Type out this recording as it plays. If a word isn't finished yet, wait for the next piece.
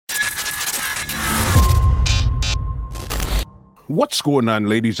What's going on,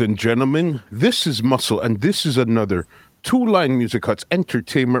 ladies and gentlemen? This is Muscle, and this is another Two Line Music Hut's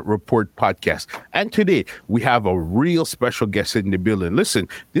Entertainment Report podcast. And today, we have a real special guest in the building. Listen,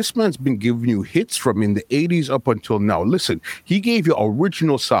 this man's been giving you hits from in the 80s up until now. Listen, he gave you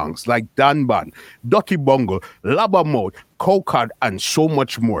original songs like Dan Ban, Dirty Bungle, Laba Mode, Cocard, and so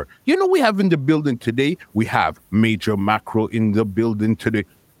much more. You know, we have in the building today, we have Major Macro in the building today.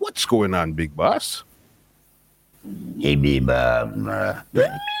 What's going on, big boss?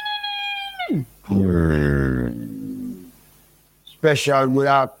 Special good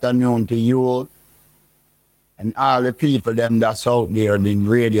afternoon to you and all the people them that's out there in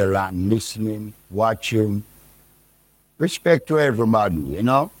radio land listening, watching. Respect to everybody, you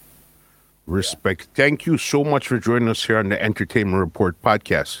know? Respect. Thank you so much for joining us here on the Entertainment Report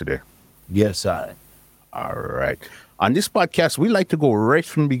podcast today. Yes, I. All right. On this podcast, we like to go right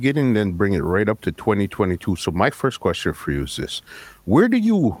from the beginning and then bring it right up to 2022. So my first question for you is this. Where did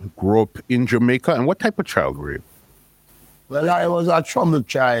you grow up in Jamaica and what type of child were you? Well, I was a troubled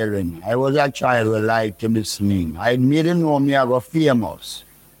child. And I was a child who liked to be sing. I didn't know me I was famous.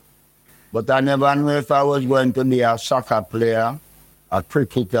 But I never knew if I was going to be a soccer player, a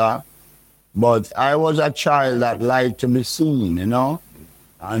cricketer. But I was a child that liked to be seen, you know?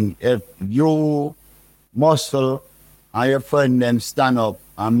 And if you muscle and your friend them stand up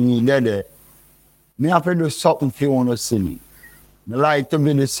and me did it, me have to do something for you want to see me. I like to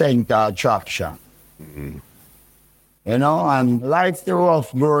be the center attraction. Mm-hmm. You know, and life's the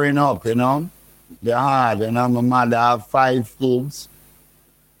rough growing up, you know. The hard, you know, my mother have 5 kids.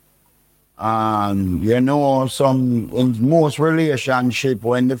 And, you know, in most relationship,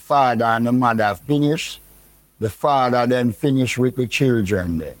 when the father and the mother finish, the father then finish with the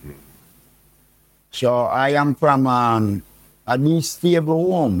children then. So I am from a nice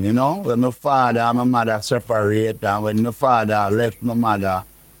stable home, you know, when my father and my mother separate, and when my father left my mother,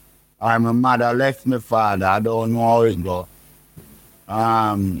 or my mother left my father, I don't know how it go.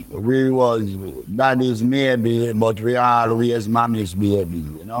 We was daddy's baby, but we always mommy's baby,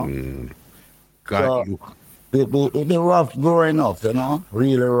 you know. Got you. It was rough growing up, you know,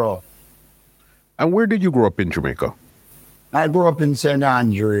 really rough. And where did you grow up in Jamaica? I grew up in St.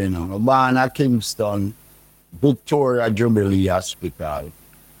 Andrew, you know, born at Kingston, Victoria Jubilee Hospital.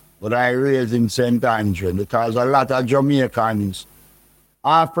 But I raised in St. Andrew because a lot of Jamaicans,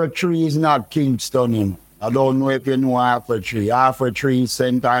 Half-a Tree is not Kingston, you know. I don't know if you know Half-a Tree. Half-a Tree is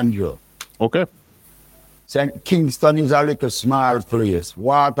St. Andrew. Okay. Kingston is a little small place.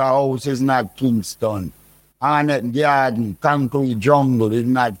 Waterhouse is not Kingston. Arnett Garden, Concrete Jungle is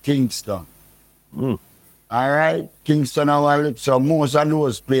not Kingston. All right? Kingston, so most of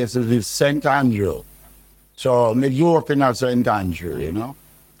those places is St. Andrew. So I grew up in St. Andrew, you know.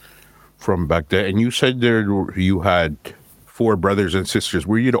 From back there. And you said there you had 4 brothers and sisters.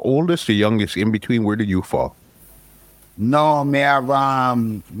 Were you the oldest, the youngest, in between? Where did you fall? No, me have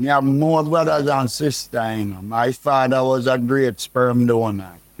more brothers and sisters. You know. My father was a great sperm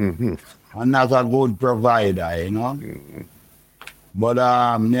donor. Mm-hmm. And not a good provider, you know. Mm-hmm. But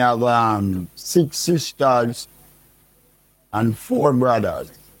me have 6 sisters and 4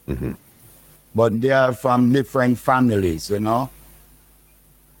 brothers. Mm-hmm. But they are from different families, you know.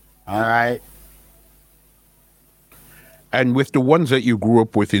 All right. And with the ones that you grew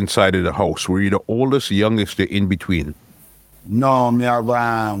up with inside of the house, were you the oldest, the youngest, the in between? No, me have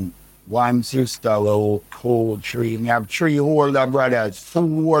 1 sister who 3. Me have 3 older brothers, 2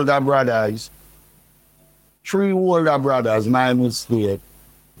 older brothers, 3 older brothers, my mistake,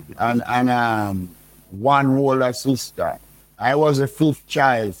 and 1 older sister. I was the 5th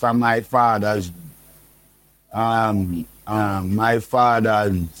child from my father's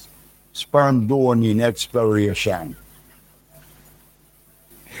sperm donor exploration.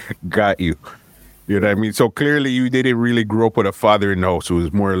 Got you. You know what I mean? So clearly you didn't really grow up with a father in the house. It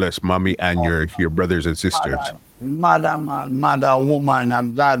was more or less mommy and your brothers and sisters. Mother, woman,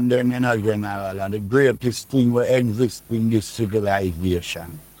 and God, them in a general, and the greatest thing will exist in this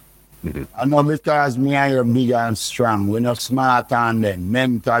civilization. Mm-hmm. I know because me and you big and strong, we're not smart and them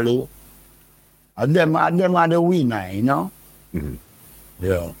mentally. And them are the winner, you know? Mm-hmm.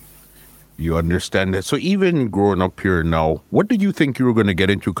 Yeah. You understand that. So even growing up here now, what did you think you were going to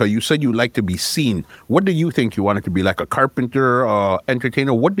get into? Because you said you like to be seen. What did you think you wanted to be, like a carpenter,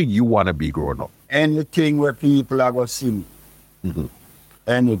 entertainer? What did you want to be growing up? Anything where people are going to see me. Mm-hmm.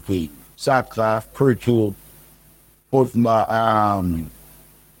 Anything. Soccer, cricket, football,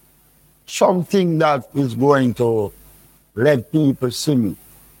 something that is going to let people see me.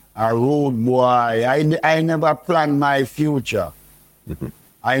 A road boy. I never planned my future. Mm-hmm.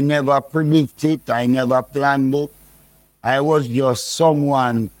 I never predict it. I never planned it. I was just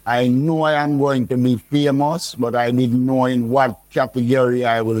someone, I knew I am going to be famous, but I didn't know in what category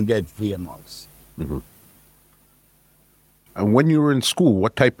I will get famous. Mm-hmm. And when you were in school,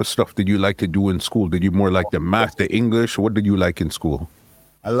 what type of stuff did you like to do in school? Did you more like the math, the English? What did you like in school?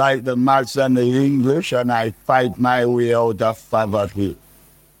 I like the maths and the English, and I fight my way out of poverty.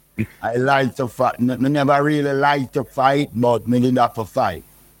 I like to fight. I never really liked to fight, but me did have to fight.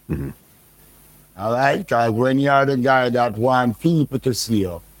 Mm-hmm. All right? Because when you're the guy that want people to see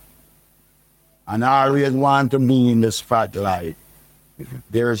you, and always want to be in the spotlight,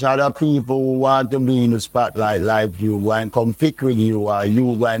 there's other people who want to be in the spotlight like you and come pick with you or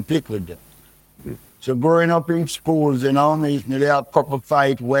you go and pick with them. So growing up in schools, you know, me they have a couple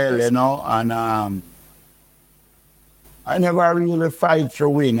fight well, you know, and I never really fight to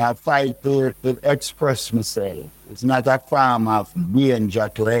win. I fight to express myself. It's not a form of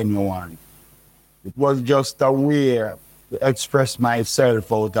danger to anyone. It was just a way to express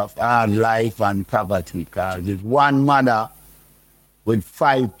myself out of hard life and poverty. Because it's one mother with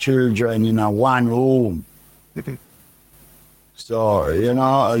 5 children in a one room. So, you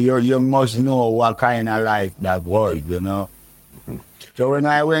know, you must know what kind of life that was, you know. So when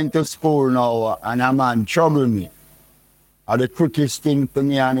I went to school now, and a man trouble me, the quickest thing to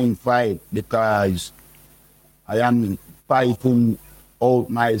me and in fight, because I am fighting out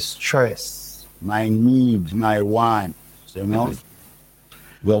my stress, my needs, my wants, you know.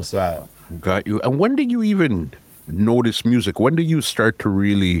 Well, sir. Got you. And when did you even notice music? When did you start to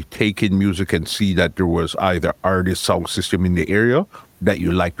really take in music and see that there was either artist, sound system in the area that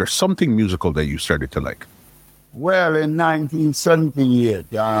you liked or something musical that you started to like? Well, in 1978,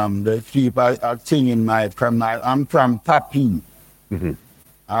 the people are singing I'm from Papi. Mm-hmm.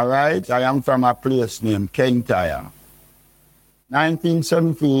 All right? I am from a place named Kentire.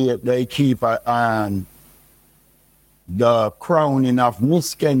 1978, they keep the crowning of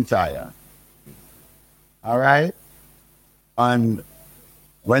Miss Kentire. All right? And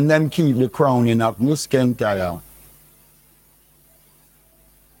when them keep the crowning of Miss Kentire,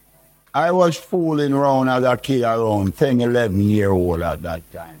 I was fooling around as a kid around 10, 11-year-old at that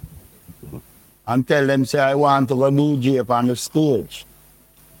time. And tell them, say, I want to go DJ up on the stage.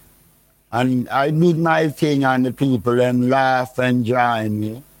 And I did my thing and the people them laugh and join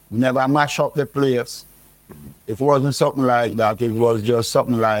me. Never mash up the place. It wasn't something like that. It was just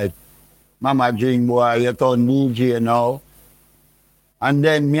something like, Mama Dream Boy, you turn DJ now. And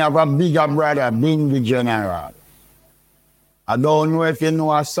then me have a bigger brother, Bingy General. I don't know if you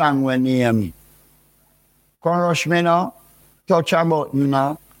know a song when you hear me. Come rush me now, touch a button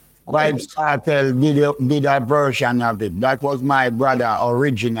now. Vybz Kartel did a version of it. That was my brother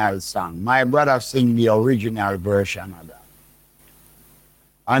original song. My brother sing the original version of that.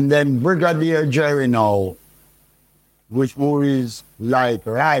 And then Brigadier Jerry now, which was like,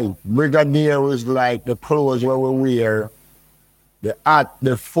 right, Brigadier was like the clothes where we wear, the art,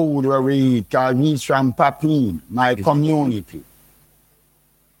 the food where we eat, because he's from Papine, my community.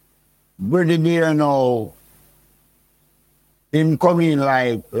 Brigadier now, him coming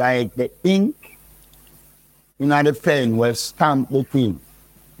like the ink in the pen was stamped the thing.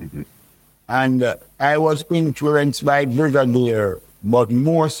 Mm-hmm. And I was influenced by Brigadier, but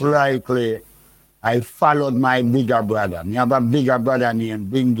most likely I followed my bigger brother. I have a bigger brother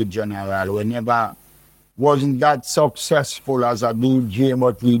named Bingy General, who never wasn't that successful as a DJ,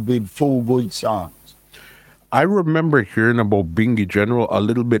 but he did 2 good songs. I remember hearing about Bingy General a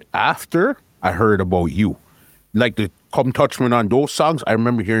little bit after I heard about you. Like the Come Touch Me on those songs, I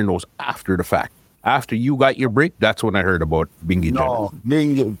remember hearing those after the fact. After you got your break, that's when I heard about Bingy General. No,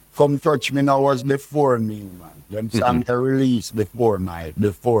 Bingy, Come Touch Me Now was before me, man. Them songs are released before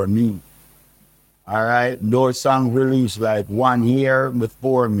me. All right? Those songs released like 1 year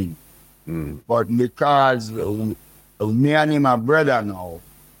before me. But because me and him are brother now,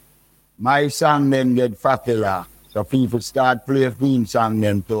 my song then get popular. So people start playing theme song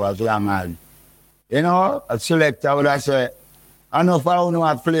them too as long as, you know, a selector would have say, I know if I don't know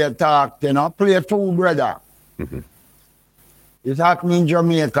how to play talk, you know, play 2 brother. Mm-hmm. It's happening in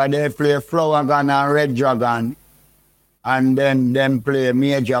Jamaica, they play Flower Gun and Red Dragon, and then them play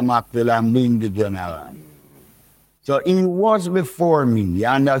Major Mackville and Bingy General. So he was before me, you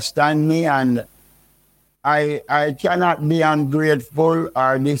understand me? And I cannot be ungrateful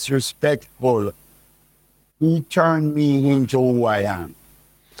or disrespectful. He turned me into who I am.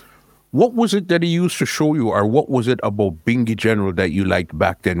 What was it that he used to show you, or what was it about Bingy General that you liked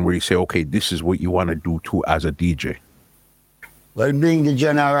back then where you say, okay, this is what you want to do too as a DJ? Well, Bingy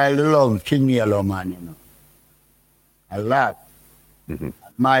General, I love King Yellow Man, you know. A lot. Mm-hmm.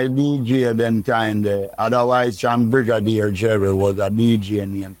 my DJ them time there. Otherwise, John Brigadier Jerry was a DJ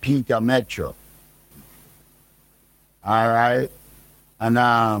named Peter Metro. All right? And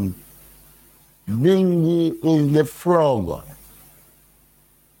Bingy is the frog.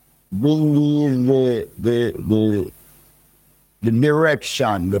 Bingy is the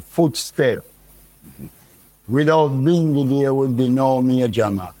direction, the footstep. Without Bingy, there would be no Major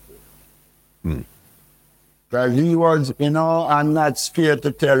Mac. Because he was, I'm not scared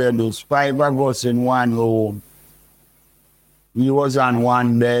to tell you this, 5 of us in one room. He was on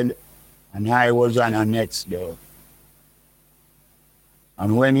one bed, and I was on the next bed.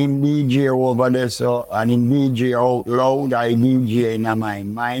 And when he DJ over there, so, and he DJ out loud, I DJ in my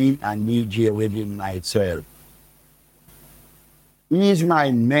mind and DJ within myself. He's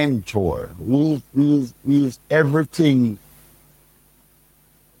my mentor. He's everything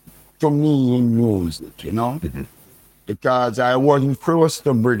to me in music, Because I wasn't close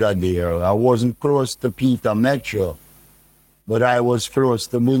to Brigadier, I wasn't close to Peter Metro, but I was close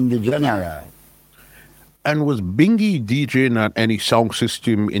to Bingy General. And was Bingy DJing on any sound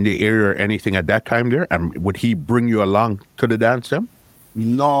system in the area or anything at that time there? And would he bring you along to the dance then?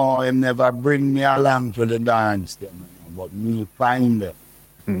 No, he never bring me along to the dance then, but me find them.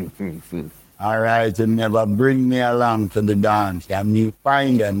 All right, he never bring me along to the dance and me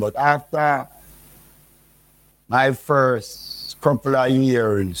find them. But after my first couple of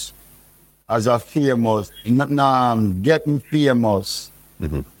years as a famous, getting famous,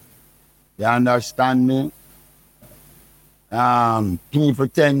 you understand me? People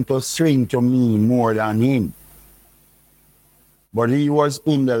tend to sing to me more than him. But he was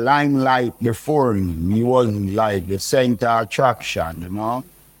in the limelight before me. He wasn't like the center attraction,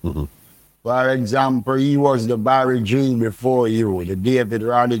 For example, he was the Barry G before you, the David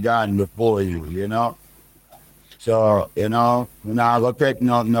Rodigan before you, So, we're not going to take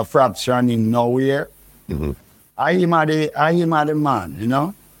no fraction in nowhere. I am the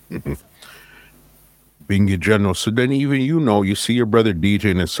man, Bingy General. So then even you see your brother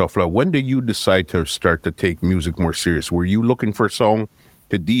DJing and stuff like. When did you decide to start to take music more serious? Were you looking for a song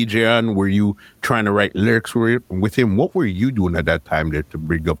to DJ on? Were you trying to write lyrics with him? What were you doing at that time there to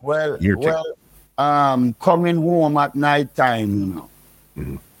bring up your coming home at night time,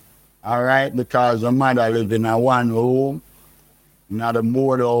 All right, because my mother lived in a one room, not a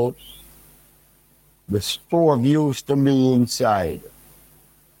board house. The stove used to be inside.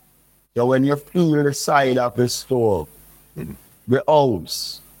 So when you feel the side of the stove, the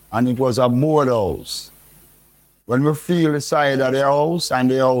house, and it was a board house. When we feel the side of the house and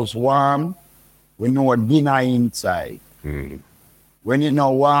the house warm, we know dinner inside. When it's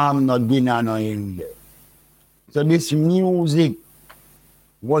not warm, no dinner no in there. So this music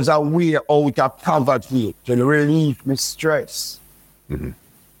was a way out of poverty to relieve my stress.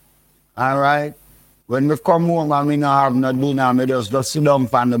 All right? When we come home and we don't have no dinner, we just go sit down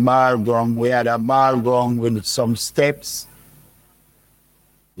on the ball ground. We had a ball ground with some steps.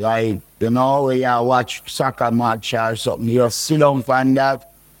 Like, where you watch soccer match or something, you just sit down on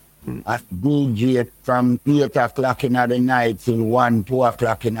that and DJ from 8 o'clock in the night till 1, 2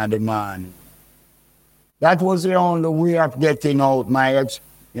 o'clock in the morning. That was the only way of getting out my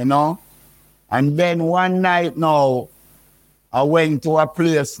And then one night now, I went to a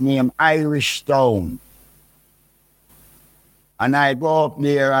place named Irish Town. And I go up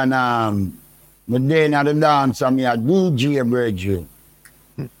there and the day at the dance and me a DJ Bridget.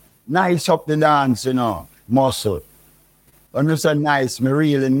 Nice up the dance, muscle. When I say nice, me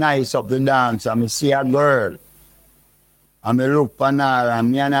really nice up the dance and me see a girl. And me look for her and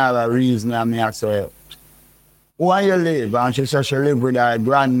me and her a reason and me ask her, where you live? And she said she live with her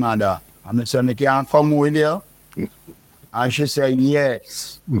grandmother. And I said, I can't come with you? And she said,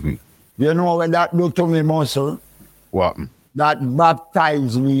 yes. You know what that do to me, muscle? What? That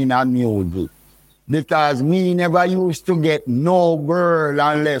baptized me in a music. Because me never used to get no girl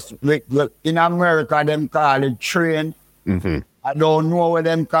unless, in America, them call it train. I don't know what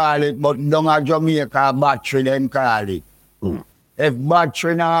them call it, but down at Jamaica, battery, them call it. If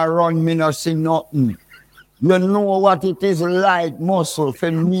battery not run, me no see nothing. You know what it is like, muscle,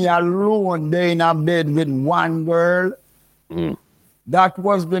 for me alone there in a bed with one girl. That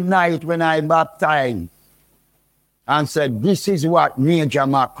was the night when I baptized and said, this is what Major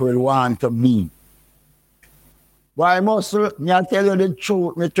Mac will want to be. Why, muscle, I tell you the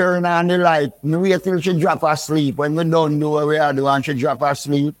truth, me turn on the light, me wait till she drop asleep. When we don't know what we are doing and she drop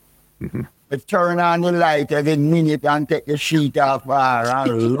asleep, me turn on the light every minute and take the sheet off her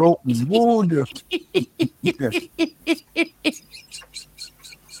and look good.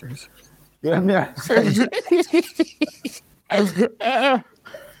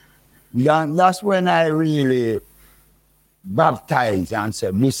 That's when I really baptized and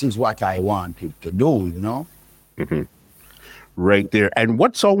said, this is what I wanted to do, you know? Right there. And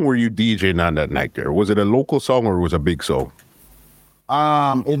what song were you DJing on that night there? Was it a local song or was it a big song?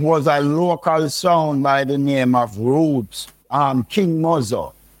 It was a local sound by the name of Roots, King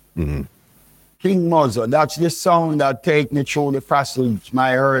Muzzo. King Muzzo, that's the sound that take me through the passage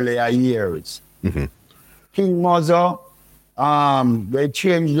my earlier years. King Muzzo, they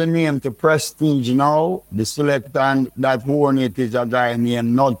changed the name to Prestige now. The selector that won it is a guy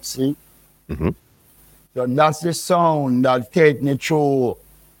named Nutsi. So that's the sound that take me through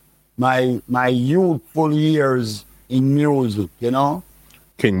my youthful years in music, you know?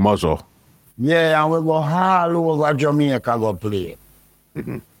 King Muzzo. Yeah, and we go all over Jamaica go play.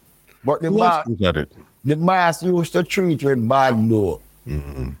 But the boss used to treat with bad though.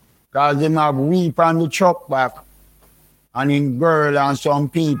 Because they have weep on the truck back. And in girl and some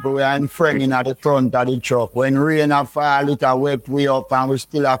people were in friend at the front of the truck. When rain a fall, it a wet way up and we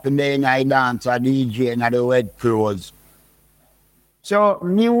still have to day night dance a DJ and the wet clothes. So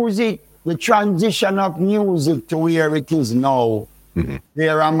music, the transition of music to where it is now,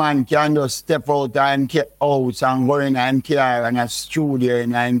 where a man can just step out and house and go in and car and a studio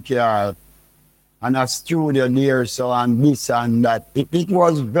in and car and a studio there, so and this and that. It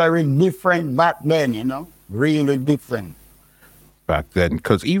was very different back then, you know, really different. Back then,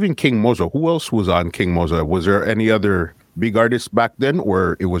 because even King Muzzo, who else was on King Muzzo? Was there any other big artists back then,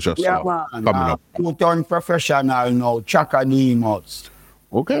 or it was just coming up? Who turned professional now, Chaka Demus.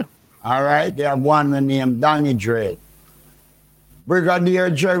 Okay. All right, they have one named Danny Dre. Brigadier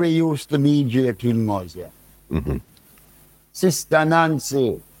Jerry used to DJ King Muzzo. Sister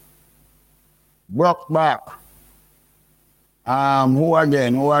Nancy. Brockback. Who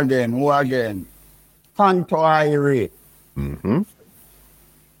again? Tonto Irie.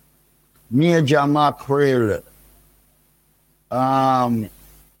 Major Mackerel.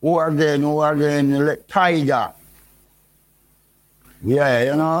 Who again? Tiger. Yeah,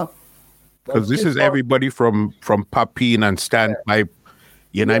 you know. Because this is everybody from Papine and Standpipe,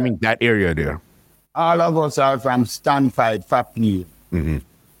 you know what I mean? That area there. All of us are from Standpipe, Papine.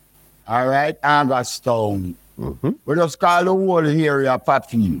 All right, Augustown. We just call the whole area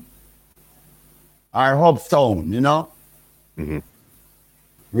Papine. Or Hubtown, you know?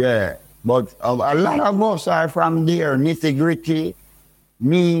 Yeah. But a lot of us are from there, Nitty Gritty,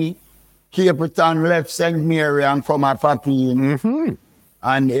 me, Capitan left St. Mary and come at Papine.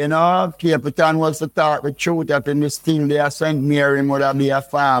 And, you know, Capitan was to talk the truth that in the still there, St. Mary would be a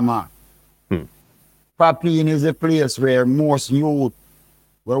farmer. Papine is a place where most youth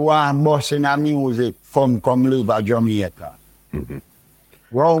will want busting a music from come live at Jamaica.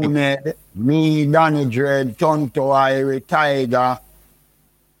 Roundhead, me, Danny Dread, Tonto Irie, Tiger.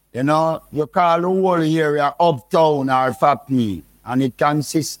 You know, you call the whole area Uptown or Papine. And it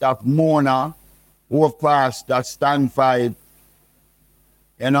consists of Mona, Wolfpass, that Standpipe,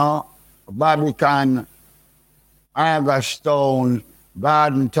 you know, Barbican, Augustown,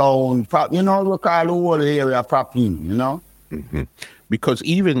 Garden Town, you know, we call the whole area Papine, you know? Because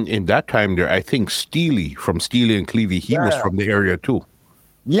even in that time there, I think Steely from Steely and Clevie, he was from the area too.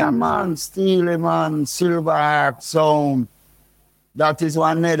 Yeah, man, Steely, man, Silver Arc Sound. That is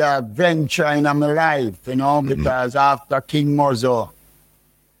one other venture in my life, you know, because after King Muzzo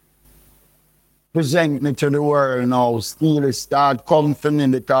present me to the world now, Steely start coming for me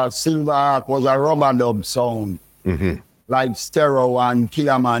because Silver Arc was a rubber dub sound. Like Stereo and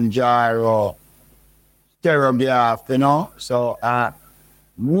Kilimanjaro, Stereograph, you know. So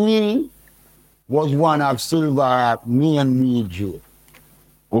me was one of Silver Arc, me and DJ.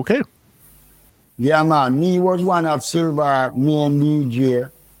 Okay. Yeah, man, me was one of Silver Arc, me and DJ.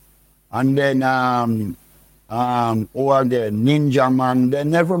 And then or the Ninja Man,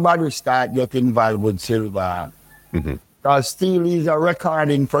 then everybody start getting involved with Silver Arc. Because Steely is a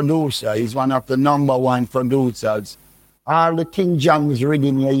recording producer. He's one of the #1 producers. All the King James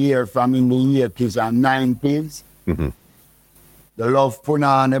rhythm you hear from in the 80s and 90s. The Love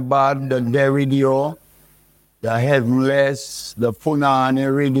Punani Bad, the Deridio, the Heavenless, the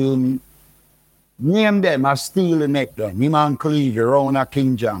Punani Rhythm. Name them, I still make them. Him and Clevie around a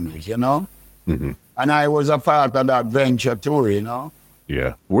King James, you know? And I was a part of that venture too, you know?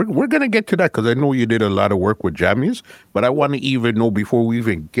 Yeah, we're going to get to that because I know you did a lot of work with Jammies, but I want to even know before we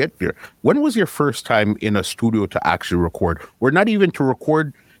even get there, when was your first time in a studio to actually record? Or not even to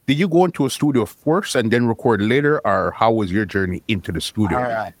record, did you go into a studio first and then record later, or how was your journey into the studio? All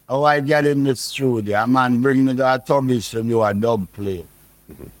right. Oh, I get in the studio. A man bring me that Tubbies to do a dub play.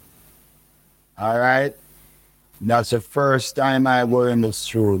 All right? That's the first time I go in the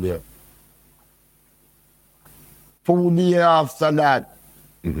studio. 2 days after that,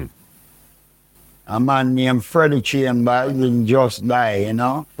 a man named Freddie Chambers didn't just die, you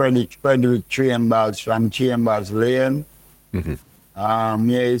know. Frederick Chambers from Chambers Lane.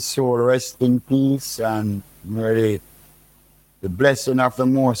 May his soul rest in peace, and may the blessing of the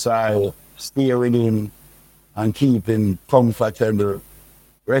Most High stay with him and keep him comfortable,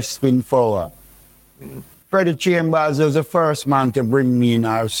 resting forward. Freddie Chambers was the first man to bring me in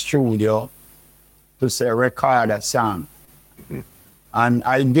our studio to say record a song. And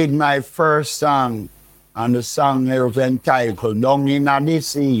I did my first song, and the song was entitled Down in the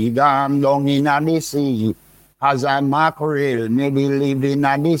Sea, Gone Down in the Sea. As a mackerel, maybe live in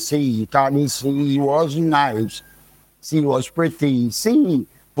the sea, 'cause the sea was nice. Sea was pretty, sea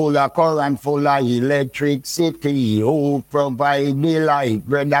full of current, full of electricity. Who provide the light,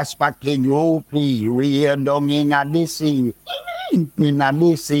 brother sparking rupee, we are down in the sea, in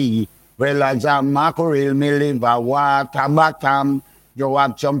the sea. Well, as a mackerel, me live a water bottom. You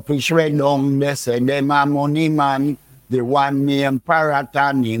have some fish right down there, say them a money man. The one named Parrot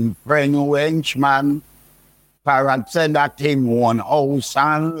and him friend Wenchman. Parrot said that him one house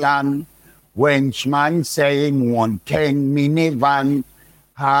and land. Wenchman say him one 10 minivan.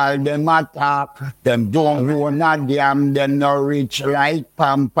 All them attack, them don't run a damn, them no rich like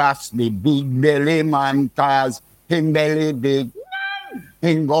Pampas, the big belly man, 'cause him belly big.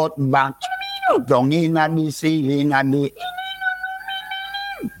 Him got back down in the sea,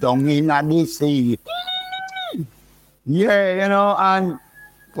 down in the sea. Yeah, you know, and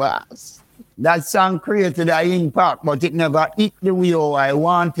well, that song created an impact, but it never hit the way how I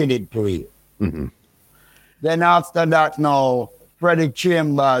wanted it to hit. Then after that now, Freddie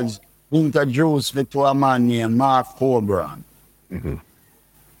Chambers introduced me to a man named Mark Coburn.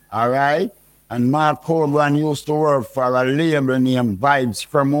 All right? And Mark Coburn used to work for a label named Vibes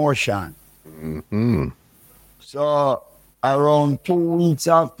Promotion. So around 2 weeks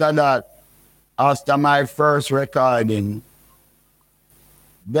after that, after my first recording,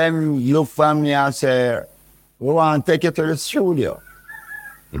 them look for me and say, we want to take you to the studio.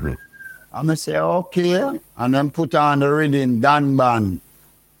 And I say, okay. And then put on the rhythm, Dan Band.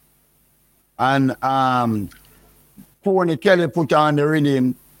 And Tony Kelly put on the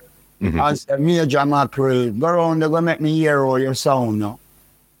rhythm. And said, Major Mackerel, go around, they're going to make me hear all your sound now.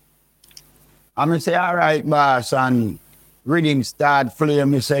 And I say, all right, boss. And rhythm start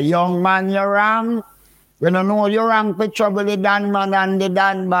playing. I say, young man, you're wrong. You don't know you're wrong for trouble the Dan Man and the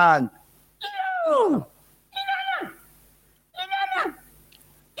Dan Band.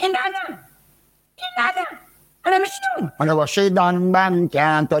 And I was say Dan Band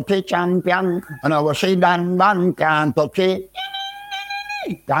can't touch it, champion. And I was say Dan Band can't touch it.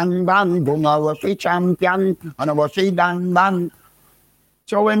 Dan Band, I was say champion. And I was say Dan Band.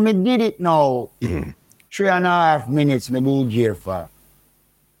 So when we did it now, 3.5 minutes me DJ for.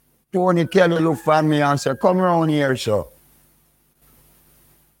 Tony Kelly looked for me and said, come around here, sir.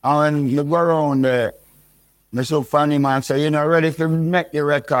 And when you go around there, I so funny man said, you're not ready to make the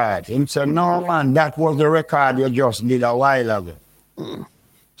record. He said, no man, that was the record you just did a while ago.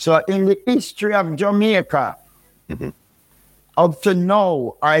 So in the history of Jamaica, up to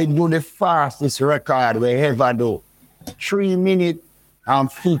now, I do the fastest record we ever do. 3 minutes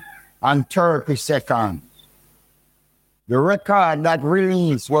and 30 seconds. The record that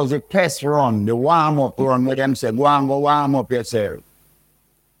released was a test run, the warm-up run where them say, go and go warm up yourself.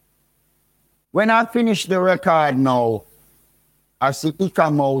 When I finish the record now, I see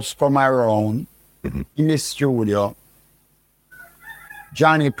Ika Mouse come around in the studio,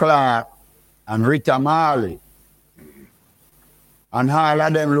 Johnny Clark and Rita Marley. And all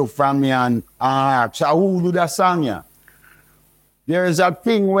of them look from me and ask, so who do that song here? There is a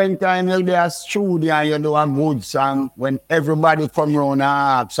thing when time you're there studio and you do a good song, when everybody come around and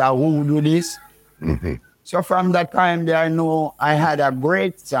ask, so who do this? So from that time there, I know I had a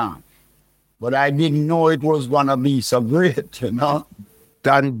great song. But I didn't know it was going to be so great, you know.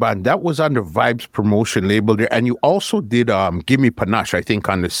 Dan Band, that was on the Vibes Promotion label there. And you also did Gimme Panache, I think,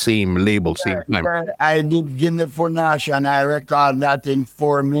 on the same label, same time. I did Gimme Panache and I recorded that in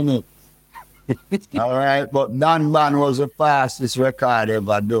 4 minutes. All right, but Dan Band was the fastest record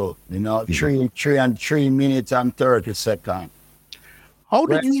ever do, you know, 3 minutes and 30 seconds. How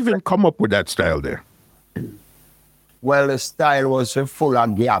did you even come up with that style there? Well, the style was full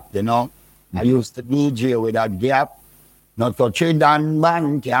of gap, you know. I used to DJ with a gap. No touch it, Dan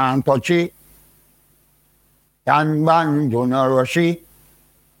Band can't touch it. Dan Band do not rush it.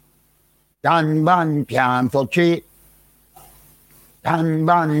 Dan Band can't touch it. Dan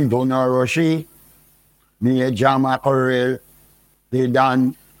Band do not rush it. Major Mackerel, they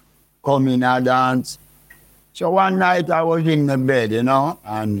done come in a dance. So one night I was in the bed,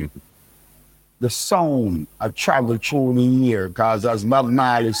 and the sound I traveled through the ear, because as Bob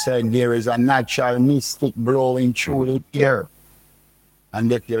Marley said, there is a natural mystic blowing through the ear.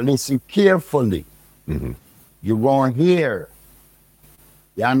 And if you listen carefully, you won't hear.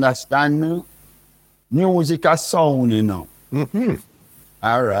 You understand me? Music a sound,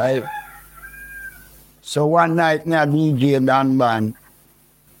 All right. So one night, me a DJ Dan Band,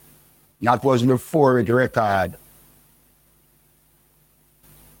 that was before it record.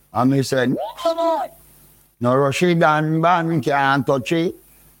 And he said, no rush it, Dan Band, can't touch it.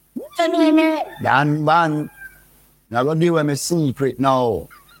 Dan Band, now go do my secret now. All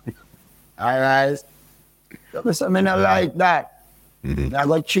right. So I said, I don't like that. I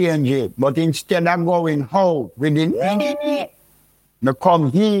go change it. But instead of going out with it, I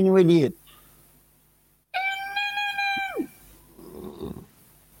come in with it.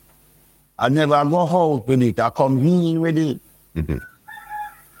 I never go out with it. I come in with it.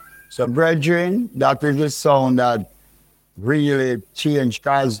 So, brethren, that is the sound that really changed.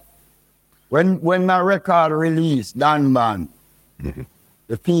 Because when my record released, Dan Band,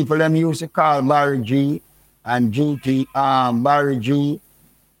 the people them used to call Barry G and Barry G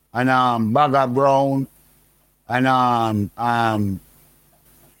and Bagger Brown and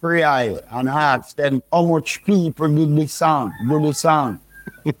Free Eye and asked them how much people do the song.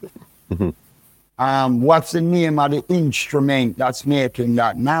 What's the name of the instrument that's making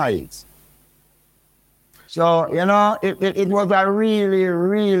that noise? So, it was a really,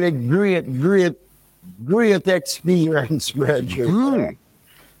 really great experience, Bridget.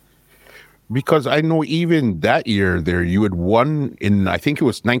 Because I know even that year there, you had won in, I think it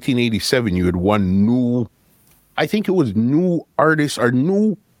was 1987, you had won new artist or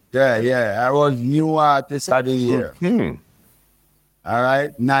new. Yeah, I was new artist of the year. All right,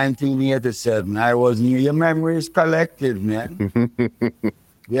 1987. I was new. Your memory is collective, man.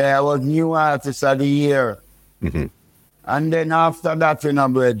 Yeah, I was new artist of the year. And then after that, in a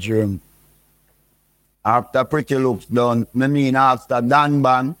bedroom, after Pretty Looks done, after Dan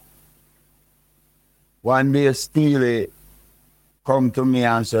Band, one day Steely come to me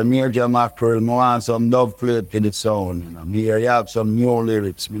and say, Major Mackerel, I want some dub plate to the sound. Here you have some new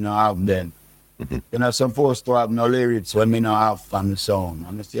lyrics, I don't have them. You're not supposed to have no lyrics when I don't have from the sound.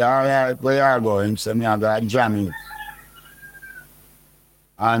 And I say, all right, where you going? So I got jamming.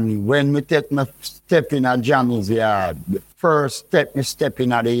 And when we take my step in a jamming yard, the first step you step in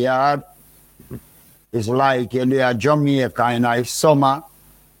the yard is like you're there Jamaica in the summer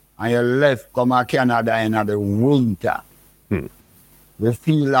and you left come to Canada in the winter. We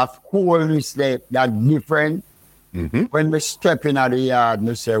feel that coolness that different. When we step in the yard,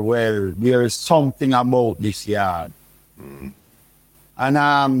 we say, well, there is something about this yard.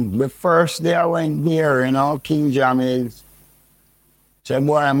 And the first day I went there, King Jammy's said,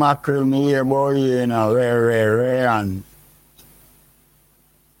 boy, I'm mackerel me here, boy, rare, and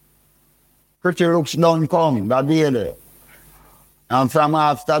Pretty Looks done come, that day. And from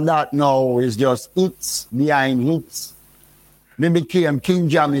after that now, it's just hits behind hits. They became King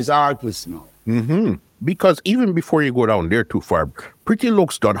Jammy's artist now. Because even before you go down there too far, Pretty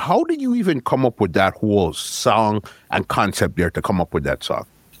Looks done, how did you even come up with that whole song and concept there to come up with that song?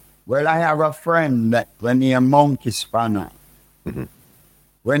 Well, I have a friend that when he a monkey spanner.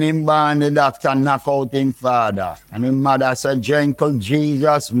 When him born, the doctor knock out him father. And his mother said, gentle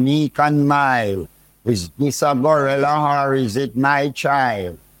Jesus, meek and mild. Is this a gorilla or is it my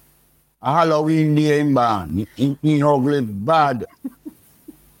child? A Halloween day him born. He ugly bad.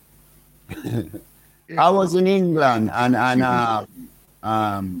 I was in England and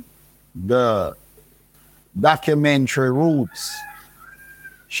the documentary Roots,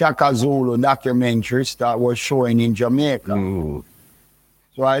 Shaka Zulu documentary was showing in Jamaica.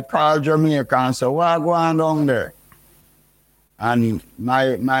 So I called Jamaica and said, what go on down there? And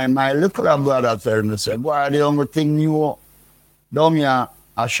my little brother told me, said, boy, the only thing you down here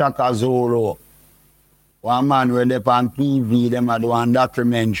a Shaka Zulu. One man went up on TV, them had one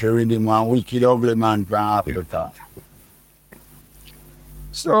documentary with him, one wicked ugly man from Africa.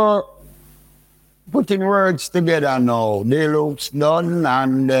 So, putting words together now, they looks done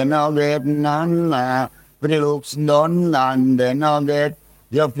and they no get none. They looks done and they no get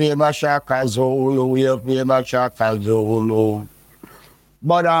your favorite Shaka Zulu, your favorite Shaka Zulu.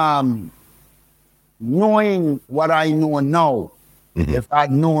 But knowing what I know now, if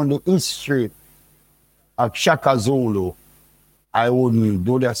I'd known the history of Shaka Zulu, I wouldn't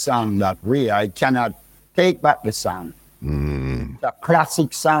do the song that way. I cannot take back the song. The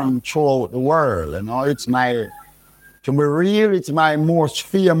classic song throughout the world, it's to be real, it's my most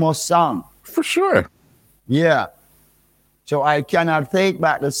famous song. For sure. Yeah. So I cannot take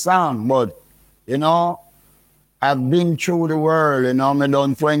back the song, but, you know, I've been through the world, you know, I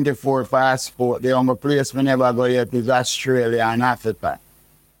done 24 passport. The only place we never go yet is Australia and Africa.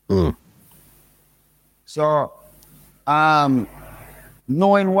 Mm. So,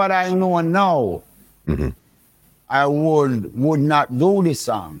 knowing what I know now, Mm-hmm. I would not do the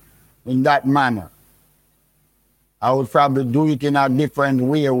song in that manner. I would probably do it in a different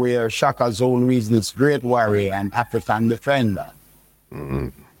way where Shaka Zulu is this great warrior and African defender. Mm-hmm.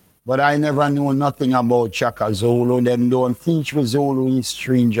 But I never knew nothing about Shaka Zulu. Them don't teach me Zulu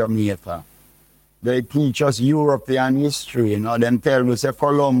history in Jamaica. They teach us European history, you know. Them tell me say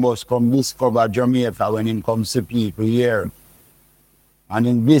Columbus come discover Jamaica when he comes to people here. And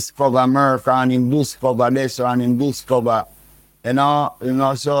him discover America, and him discover this, and him discover, you know,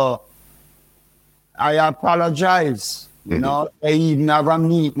 so I apologize. You know, they even have a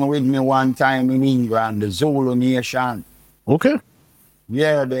meeting with me one time in England, the Zulu Nation. Okay.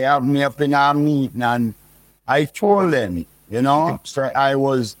 Yeah, they have me up in our meeting, and I told them, you know, so I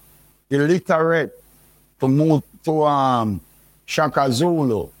was illiterate to move to Shaka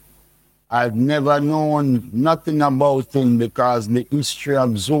Zulu. I've never known nothing about him because the history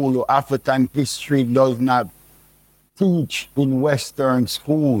of Zulu, African history, does not teach in Western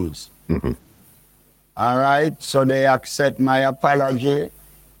schools. Mm-hmm. All right, so they accept my apology.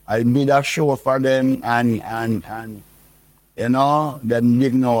 I did a show for them, and you know, them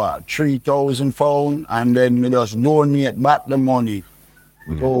give me 3,000 pounds, and then we just donate back the money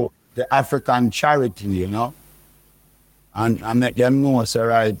to the African charity, you know. And I make them know, so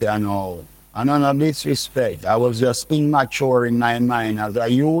right there now. And none of disrespect. I was just immature in my mind as a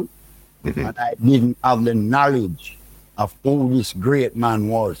youth, and I didn't have the knowledge of who this great man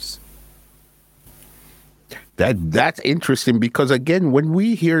was. That's interesting because again, when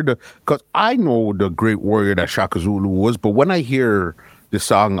we hear because I know the great warrior that Shaka Zulu was, but when I hear the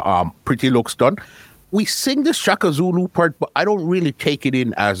song "Pretty Looks Done," we sing the Shaka Zulu part, but I don't really take it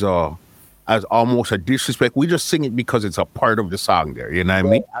in as almost a disrespect. We just sing it because it's a part of the song there. You know what I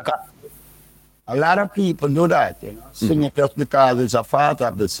mean? A lot of people do that, you know, sing it just because it's a part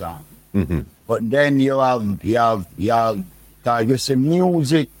of the song. Mm-hmm. But then you see,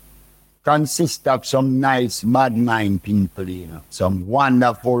 music consists of some nice bad mind people, you know, some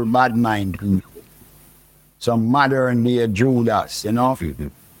wonderful bad mind people, some modern day Judas, you know. Mm-hmm.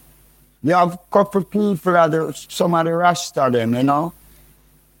 You have a couple people, some of the Rasta them, you know.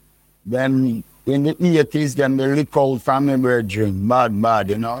 Then in the 80s, then they lick out from the brethren, bad,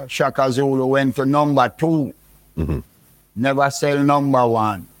 you know. Shaka Zulu went to number 2. Mm-hmm. Never sell number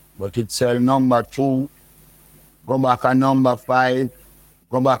 1, but it sell number 2. Go back a number 5,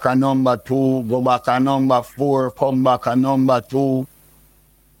 go back a number 2, go back a number 4, come back a number 2.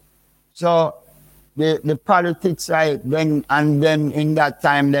 So the politics side, then in that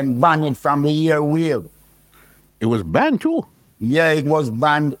time, then banned it from the airwave. It was banned too. Yeah, it was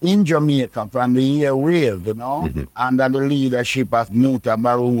banned in Jamaica from the airwave, you know, under the leadership of Muta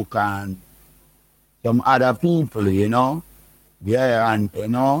Baruch and some other people, you know. Yeah, and, you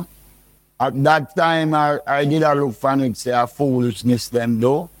know, at that time, I did a look for it, say a foolishness them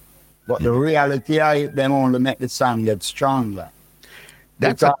do, but the reality of it, them only make the song get stronger.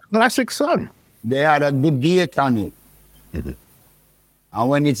 That's a classic song. They had a debate on it. And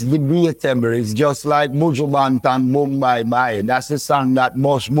when it's debatable, it's just like Buju Banton, Boom Bye Bye. That's the song that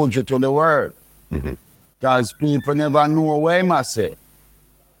most Buju to the world. Because people never know what he must say.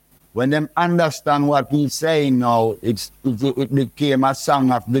 When them understand what he's saying now, it became a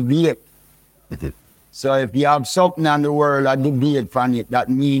song of debate. So if you have something in the world, a debate from it, that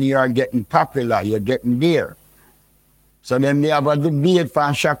means you are getting popular, you're getting there. So then they have a debate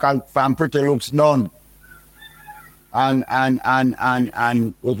from Shaka, from Pretty Looks Done. And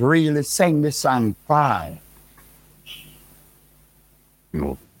it really sang the song fine. You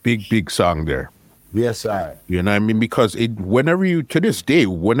know, big song there. Yes, sir. You know what I mean? Because whenever you play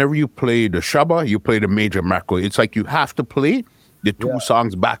the Shabba, you play the Major Macro. It's like you have to play the two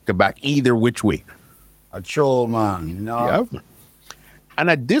songs back to back, either which way. A show, man, you know? Yeah. And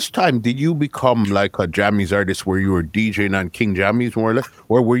at this time, did you become like a Jammies artist where you were DJing on King Jammies more or less?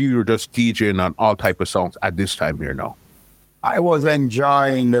 Or were you just DJing on all type of songs at this time here now? I was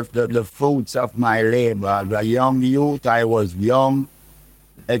enjoying the fruits of my labor. As a young youth, I was young,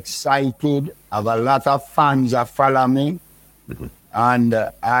 excited, have a lot of fans that follow me. And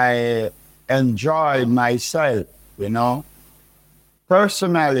I enjoyed myself, you know.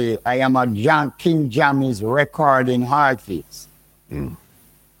 Personally, I am a King Jammies recording artist.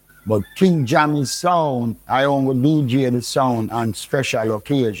 But King Jammies sound, I only DJ the sound on special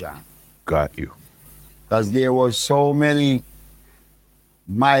occasion. Got you. Because there was so many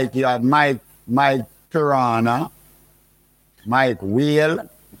Mike, you had Mike Piranha, Mike Whale,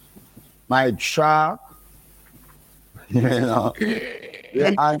 Mike Shark, you know.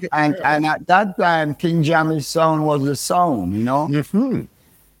 And at that time, King Jammy's sound was the sound, you know. Mm-hmm.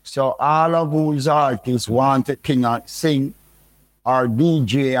 So all of those artists wanted King to sing or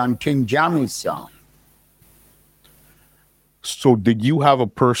DJ on King Jammy's sound. So did you have a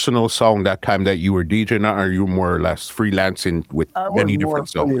personal song that time that you were DJing, or are you more or less freelancing with I was many more different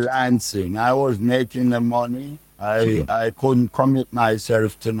songs? freelancing. I was making the money. I couldn't commit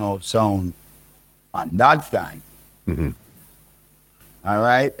myself to no sound at that time. Mm-hmm. All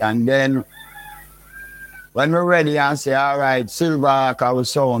right. And then when we're ready and say, all right, Silverhawk, our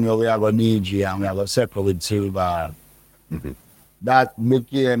sound, we have a DJ and we have a circle with Silverhawk. Mm-hmm. That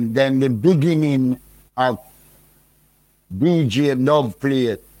became then the beginning of DJ dub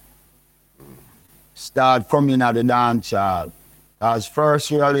plate start coming at the dance hall. Because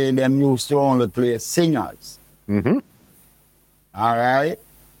first really them used to only play singers. Mm-hmm. All right.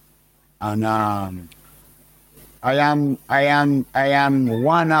 And I am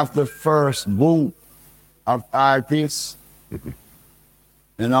one of the first group of artists,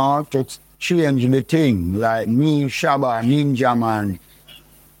 you know, to change the thing. Like me, Shabba, Ninja Man,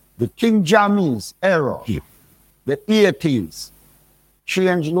 the King Jammy's era, the 80s,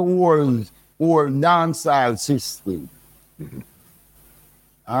 changed the whole dancehall system.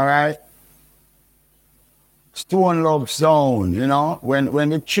 All right. Stone Love sound, you know, when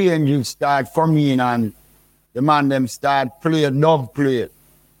the changes start coming and the man them start playing dub plate,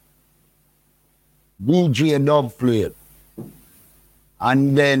 DJ dub plate.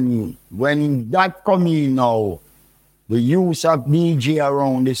 And then when that come in now, the use of DJ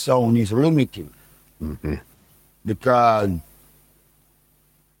around the sound is limited. Mm-hmm. Because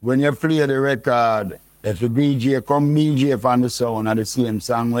when you play the record, if the DJ come DJ from the sound at the same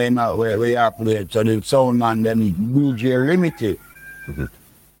song where you are playing, so the sound man then DJ limited. Mm-hmm.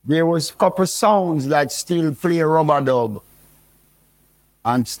 There was a couple sounds that still play rubber dub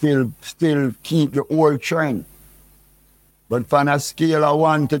and still keep the old trend. But from a scale of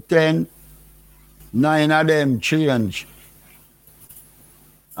 1 to 10, 9 of them change.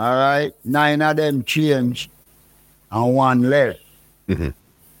 All right? 9 of them change and 1 left. Mm-hmm.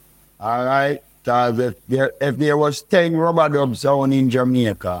 All right? Because if there was 10 rubber dub sound in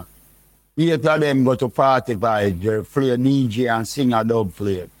Jamaica, 8 of them go to 45, they play DJ and sing a dub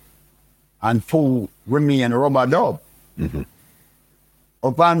plate. And 4 remain rubber dub. Mm-hmm.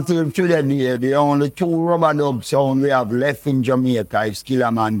 Up until today, the only 2 rubber dub sound we have left in Jamaica is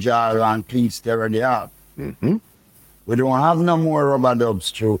Kilimanjaro and Cleese Terror the Ark. Mm-hmm. We don't have no more rubber dub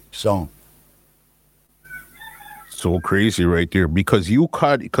sound. So crazy right there, because you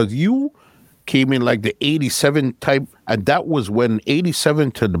came in like the 87 type, and that was when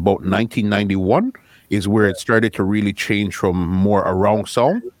 87 to about 1991 is where it started to really change from more around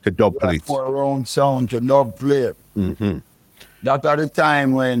sound to dub plates. For around sound to dub plate. Mm-hmm. That at the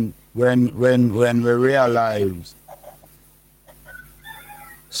time when we realized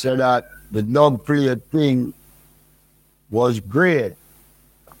so that the dub plate thing was great,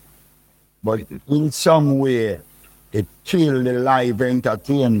 but in some way it killed the live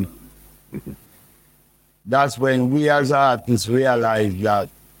entertainment. That's when we as artists realized that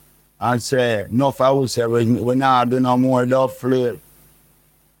and say, enough I would say we're not doing no more dub plate.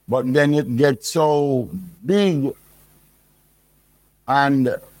 But then it gets so big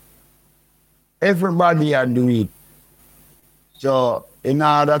and everybody are doing it. So in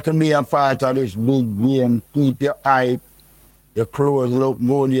order to be a part of this big game, keep your hype, your clothes look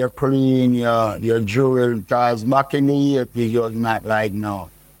good, you're clean, your jewelry, because back in the 80s, it was not like now.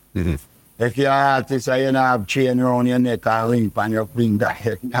 Mm-hmm. If you're an artist and you don't have chain around your neck and ring on your finger,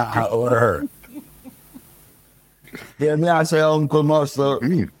 it not hurt. Hear me, I say Uncle Muscle.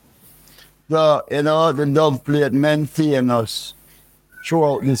 Mm-hmm. So, you know, the dub plate maintain us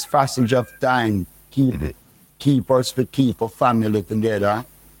throughout this passage of time. Keep us to keep a family together.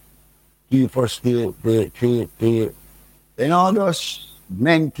 Keep us to you know, just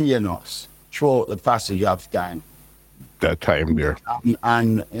maintain us throughout the passage of time. That time there.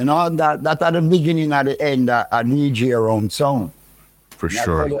 And you know, that at the beginning and the end, a DJ around sound. For That's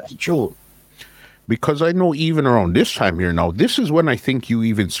sure. true. Because I know even around this time here now, this is when I think you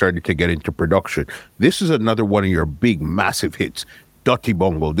even started to get into production. This is another one of your big, massive hits, Dirty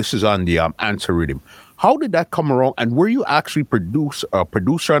Bongo. This is on the Answer Rhythm. How did that come around? And were you actually a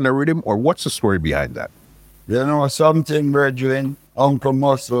producer on the rhythm, or what's the story behind that? You know something, brethren? Uncle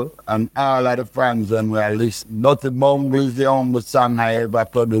Muscle and all of the friends and we are listening. Dirty Bongo is the only song I ever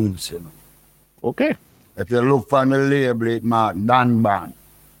produced. You know. Okay. If you look from the label, it mark Dan Band.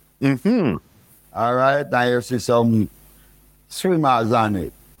 Mm-hmm. All right, and you see some swimmers on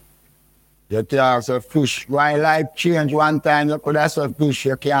it. You can say fish. Why life change one time, you could have some fish,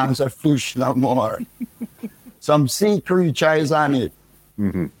 you can't say fish no more. Some sea creatures on it.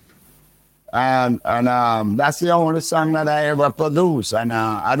 Mm-hmm. And that's the only song that I ever produced. And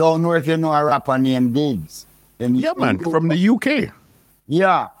I don't know if you know a rapper named Diggs. Yeah, man, from the UK.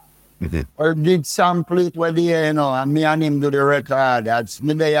 Yeah. Mm-hmm. Or did sample it with the, and me and him do the record. That's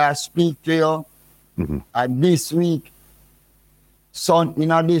me there I speak to you. Mm-hmm. And this week,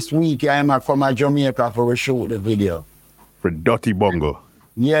 this week, I'm from Jamaica for a shoot the video. For Dirty Bongo.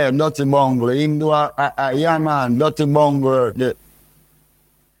 Yeah, Dirty Bongo. Him do yeah, man, Dirty Bongo, the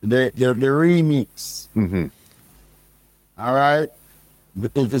remix. Mm-hmm. All right?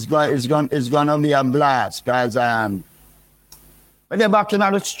 It's gonna be a blast, because but they're back in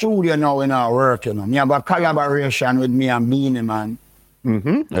the studio now, we're not working. We have a collaboration with me and Beanie Man.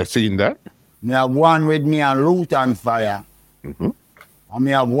 Mm-hmm. I seen that. We have one with me and Luton Fire. Mm-hmm. And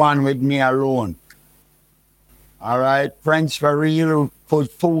we have one with me alone. All right? French for real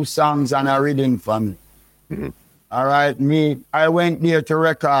put 2 songs and a rhythm for me. Mm-hmm. All right? I went there to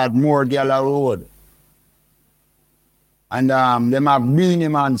record More Gala Road. And them have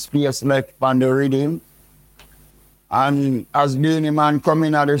Beanie Man space left on the rhythm. And as Beanie Man come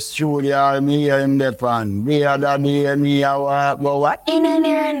in at the studio, me hear him there and the other day, me a walk, but what in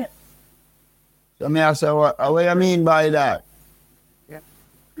there? So me I say, what you mean by that? Yeah.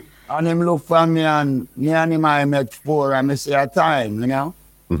 And him look for me and him I met 4 and me say a time, you know?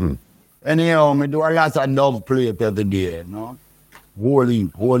 Mm-hmm. Anyhow, me do a lot of dub plate every day, you know?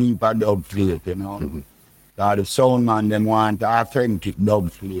 Whole heap of dub plate, you know? Mm-hmm. So the sound man, them want authentic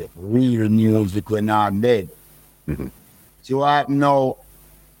dub plate, real music when not dead. Mm-hmm. So what now,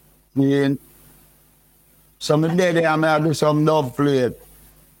 some day I do some dub plate.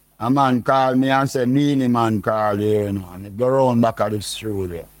 A man called me and said, Beanie Man called here, you know, and he go round back at the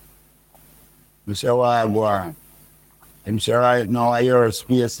studio. I say, why go on? He say, right now I hear a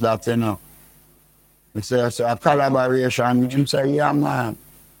space that, you know. He say, so a collaboration. He say, yeah, man.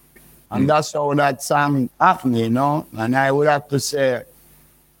 And that's how that song happened, you know. And I would have to say,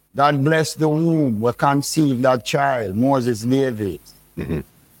 God bless the womb we conceived that child, Moses Davis. Mm-hmm.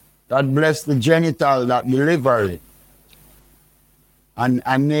 God bless the genital that delivered it.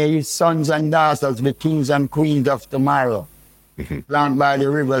 And may his sons and daughters be kings and queens of tomorrow. Mm-hmm. Plant by the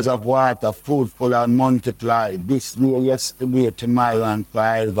rivers of water, fruitful and multiply. This day, yesterday, tomorrow, and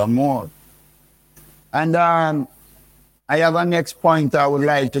forevermore. And I have a next point I would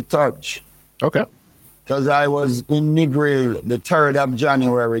like to touch. Okay. Because I was in Negril the 3rd of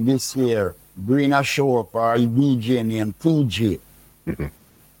January this year, doing a show for a DJ named PJ. Mm-hmm.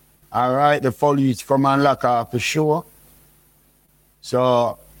 All right, the police come and lock off the show.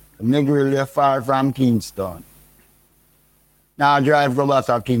 So, Negril, they're far from Kingston. Now I drive go back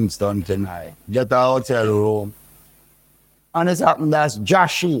to Kingston tonight, get a hotel room. And it's happened that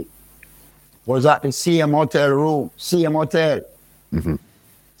Joshy was at the same hotel room, same hotel. Mm-hmm.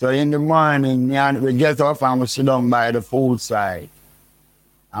 So in the morning, we get up and we sit down by the food side.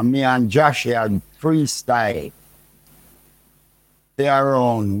 And me and Joshy had freestyle. They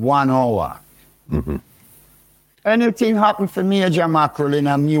around 1 hour. Mm-hmm. Anything happen for Major Mackerel in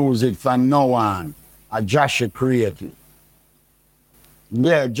a music from now on, Joshua created.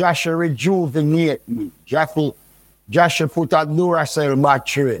 Yeah, Joshua rejuvenate me. Joshua put a Duracell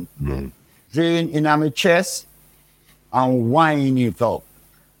battery in my chest and wind it up.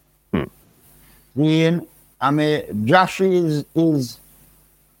 Joshua is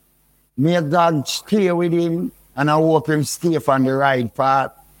may God stay with him, and I hope him stay on the right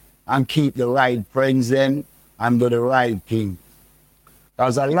path and keep the right friends then and do the right thing.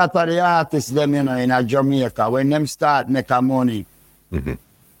 Because a lot of the artists them, in Jamaica, when them start making money,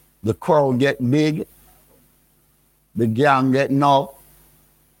 the crowd get big, the gang get knocked,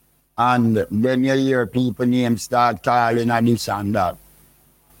 and then you hear people names start calling and this and that.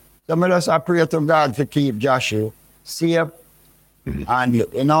 So I just pray to God to keep Joshua safe. And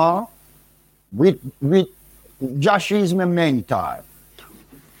with Joshua is my mentor.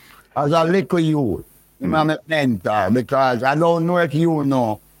 As a little youth, he's my mentor, because I don't know if you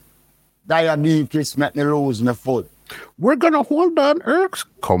know, diabetes make me lose my foot. We're gonna hold on, Erks.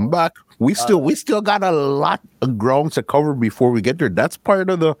 Come back. We still got a lot of ground to cover before we get there. That's part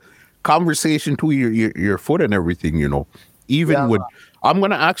of the conversation to your foot and everything, Even with, I'm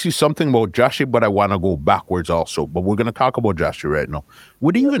gonna ask you something about Joshua, but I want to go backwards also. But we're gonna talk about Joshua right now.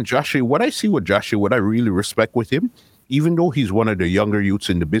 With even Joshua, what I see with Joshua, what I really respect with him, even though he's one of the younger youths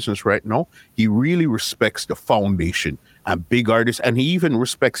in the business right now, he really respects the foundation and big artists, and he even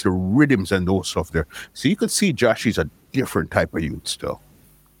respects the rhythms and those stuff there. So you could see Josh is a different type of youth still.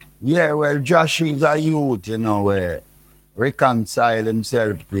 Yeah, well, Josh is a youth, where reconcile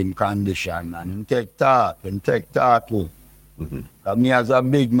himself in condition and he take talk too. Me as a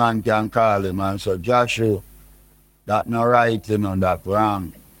big man can call him and so Joshua, that not right, that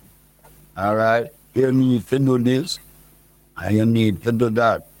wrong. All right? You need to do this and you need to do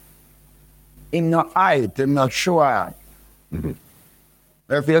that. Him not height, him not short.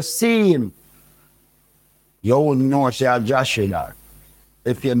 If you see him, you wouldn't know say Joshua that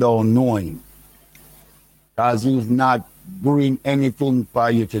if you don't know him. Because he's not doing anything for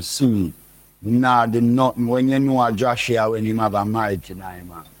you to see. Not do nothing. When you know a Joshua when he have a mighty name,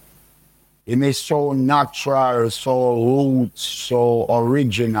 man. He is so natural, so roots, so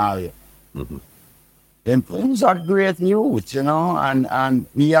original. And he's a great youth, and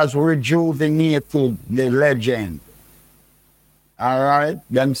he has rejuvenated the legend. All right?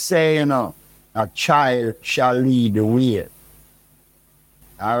 Them say, a child shall lead the way.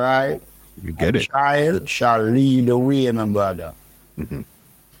 All right? You get it. A child shall lead the way, my brother.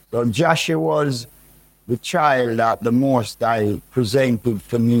 So Joshua was the child that the Most High presented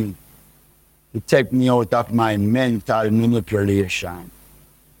to me to take me out of my mental manipulation.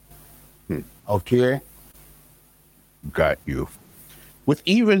 Okay? Got you. With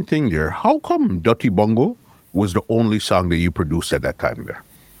Even Thing there, how come Dirty Bongo was the only song that you produced at that time there?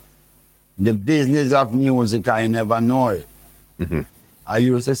 The business of music, I never know it. I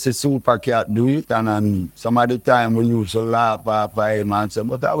used to see Super Cat do it, and some of the time we used to laugh at him and say,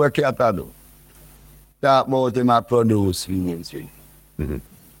 but what Cat do? Talk about him and produce music.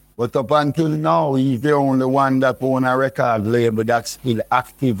 But up until now, he's the only one that own a record label that's still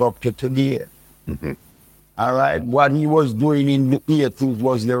active up to today. All right? What he was doing in the 80s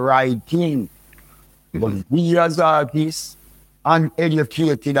was the right thing. But we as artists,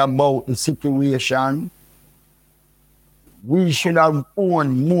 uneducated about the situation, we should have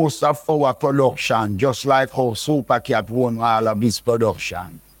owned most of our production, just like how Super Cat owned all of his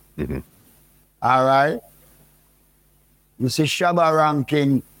production. All right? You see, Shabba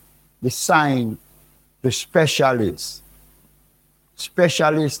Rankin, the sign, the specialist.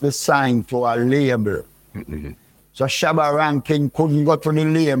 Specialist, the sign to a label. So Shabba Rankin couldn't go to the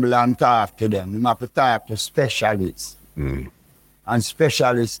label and talk to them. He have to talk to specialists. And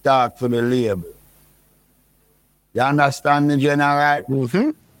specialists talk to the label. You understand me, General?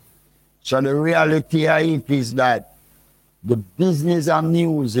 So the reality of it is that the business of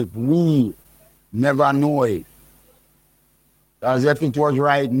music, we never know it. As if it was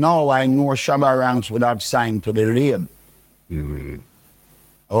right now, I know Shabba Ranks would have signed to the label.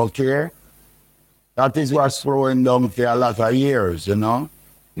 Okay? That is what's throwing down for a lot of years, All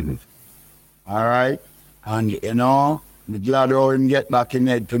right? And, the glad how him get back in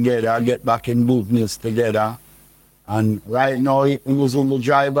head together, get back in business together. And right now, he was on the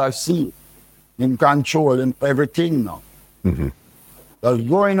driver's seat. Him controlling everything now. Because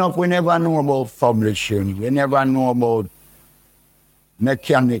growing up, we never know about publishing. We never know about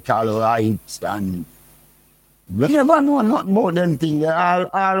mechanical rights. And we never know nothing about them things.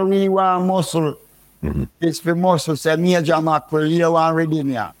 All we want muscle is for muscle. Say, Major Mackerel, you want ready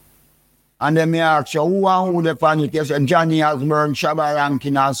here. And then me ask you, who and who the panic? You say, Johnny Osborne, Shabba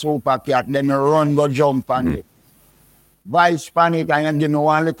Rankin, and Super Cat. Then you run, go jump on it. Vice panic, and give me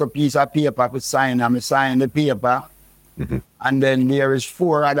one little piece of paper to sign, and I sign the paper. And then there is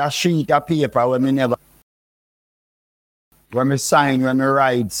 4 other sheets of paper when I sign, when I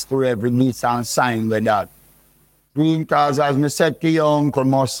write through every list and sign with that. Because as I said to your Uncle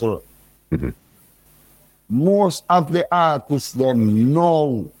Muscle, most of the artists them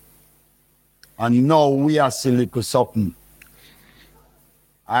know, and now we are still little something.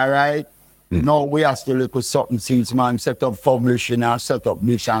 All right? No, we are still little something since man set up publishing and set up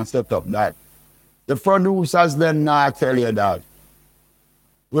this and set up that. The producers then not tell you that.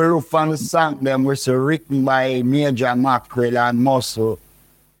 We look for the song them was written by Major Mackerel and Muscle,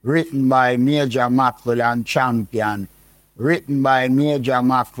 written by Major Mackerel and Champion, written by Major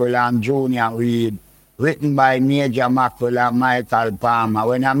Mackerel and Junior Reid, written by Major Mackerel and Michael Palmer.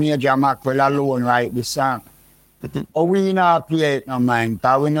 When a Major Mackerel alone write the song, oh, we not play it no mind,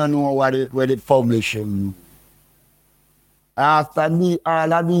 because we don't know what it publishing. After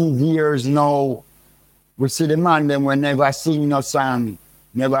all of these years now, we see the man them will never sing no song,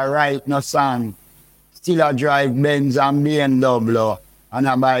 never write no song, still a drive Benz and BMW, and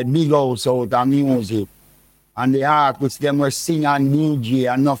I buy big house out of music. And the artists them will sing and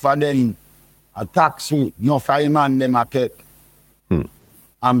DJ, enough of them A taxi, no fireman them a take.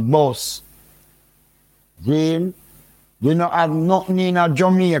 And bus. Then, we don't have nothing in a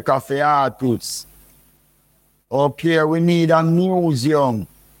Jamaica for artists. Up here we need a museum.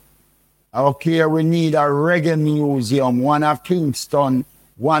 Up here we need a reggae museum. One of Kingston,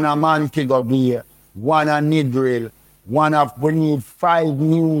 one of Montego Bay, one of Negril, we need 5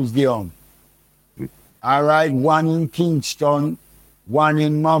 museums. All right, one in Kingston, one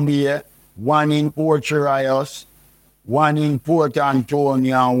in Mobile, one in Port Rios, one in Port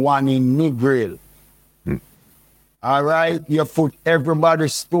Antonio, and one in Negril. All right, you put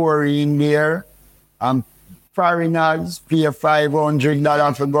everybody's story in there, and foreigners pay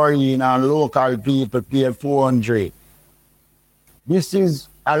 $500 for going, and local people pay $400. This is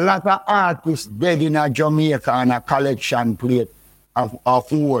a lot of artists dead in a Jamaica on a collection plate of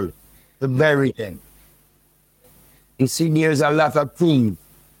whole to bury them. You see, there's a lot of things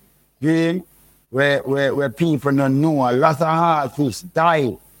where people don't know. A lot of artists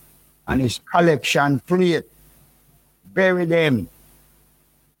die, and it's collection plate. Bury them.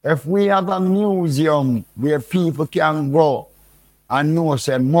 If we have a museum where people can go and know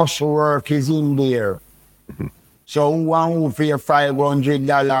say muscle work is in there, so one for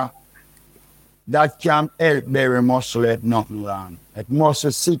 $500, that can help bury muscle if nothing wrong. If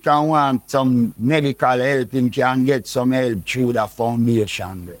muscle sick and want some medical help, him can get some help through the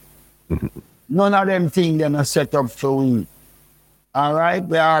foundation there. None of them things them are set up for we. All right,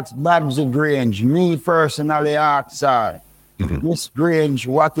 we ask Babs Grange. Me personally ask her, Miss Grange,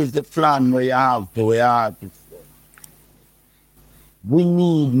 what is the plan we have to we artists? We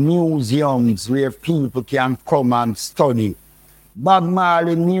need museums where people can come and study. Bob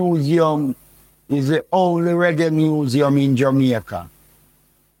Marley Museum is the only reggae museum in Jamaica.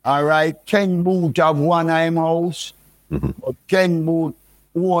 All right, Ken Boothe have one of him house, but Ken Boothe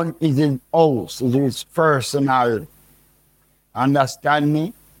one is his house, is his personal. Understand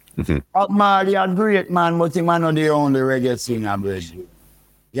me? Bob Marley a great man, but him not the only reggae singer, brother.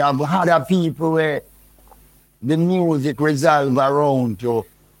 You have other people where the music resolve around you.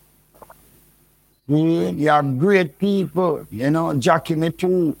 You have great people, you know, Jackie Me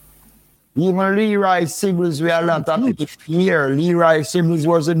too. Even Leroy Sibbles, we a lot of people here. Leroy Sibbles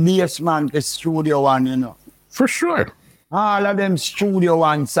was a bass man, the Studio One, you know. For sure. All of them Studio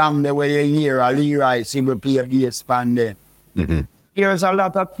One songs the way you hear a Leroy Sibbles play a bass band there. There's a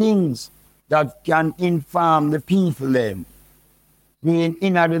lot of things that can inform the people them. Being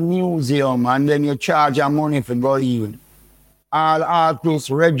in at the museum and then you charge a money for going. All artists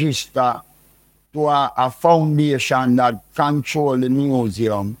register to a foundation that control the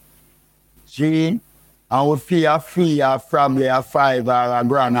museum. See? And we pay a fee of probably a $5 or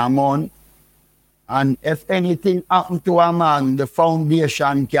 $1 a month. And if anything happen to a man, the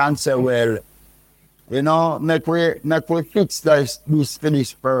foundation can say, well, you know, make we fix this for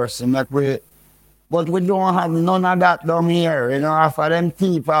this person. But we don't have none of that down here. You know, after them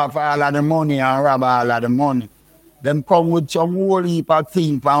thief off all of the money and rob all of the money. Them come with some whole heap of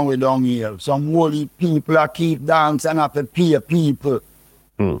things and we down here. Some whole heap people that keep dancing and have to pay people.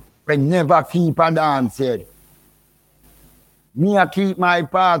 We never keep a dance yet. Me a keep my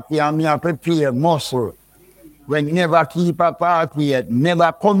party and me a prepare muscle. We never keep a party yet.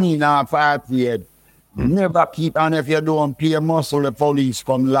 Never come in a party yet. Never keep, and if you don't pay muscle, the police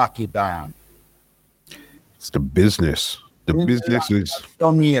come lock it down. It's the business. The business is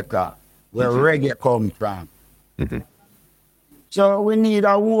Jamaica, where reggae comes from. So we need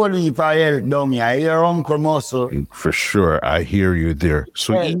a whole heap of help down here. Your Uncle Muscle. for sure. I hear you there.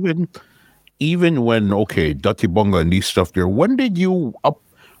 So even when Dirty Bonga and these stuff there, when in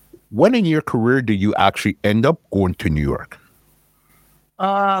your career did you actually end up going to New York?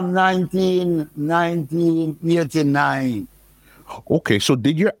 1989. Okay, so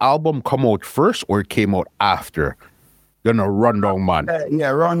did your album come out first or it came out after? Rundown Man. Yeah,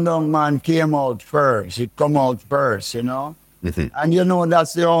 Rundown Man came out first. It come out first, you know. And you know,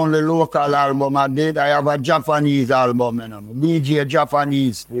 that's the only local album I did. I have a Japanese album, you know. DJ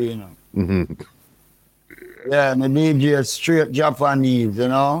Japanese, you know. Yeah, my DJ straight Japanese, you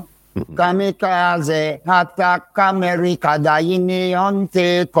know. Kamikaze, attack America, daini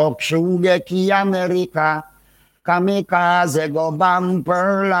onte, kokshugeki America. Kamikaze go bam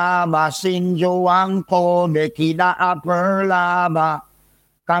perlaba, sinjo anko, dekida a perlaba.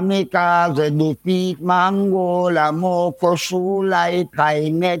 Kamikaze defeat Mongola, moko shulai,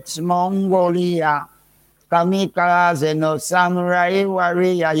 kainets Mongolia. Kamikaze no samurai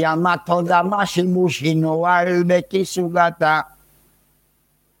warrior, Yamato da Mashimushi no Albeki Sugata.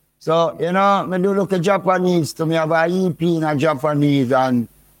 So, you know, me do look at Japanese to me have a EP in a Japanese and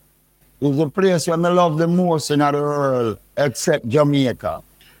is the place where I love the most in the world, except Jamaica.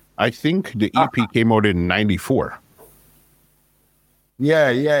 I think the EP came out in 94.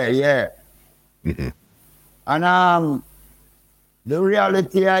 Yeah. And the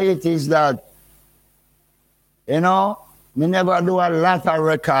reality of it is that, me never do a lot of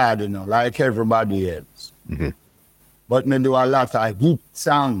record, like everybody else. But me do a lot of hit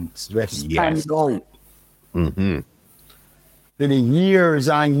songs that stand out for the years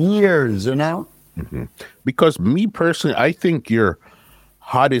and years, Because me personally, I think your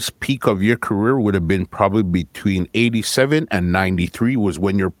hottest peak of your career would have been probably between 87 and 93 was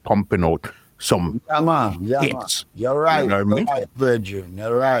when you're pumping out some hits. You're right. You know what I mean? You're right, Virgin.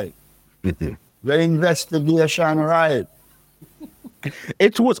 You're right. The investigation, right.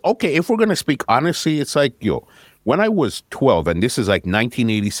 It was, okay, if we're going to speak honestly, it's like, when I was 12, and this is like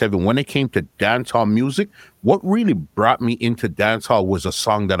 1987, when it came to dancehall music, what really brought me into dancehall was a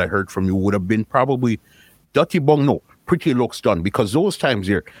song that I heard from you would have been probably Dirty Bong, no, Pretty Looks Done, because those times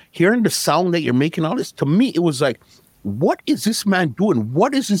you're hearing the sound that you're making, all this, to me, it was like, what is this man doing?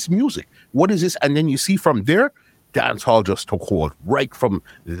 What is this music? What is this? And then you see from there, dancehall just took hold right from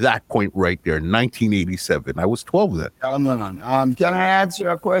that point right there, 1987. I was 12 then. Can I answer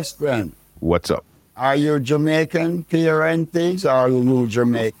a question? What's up? Are you Jamaican parents or are you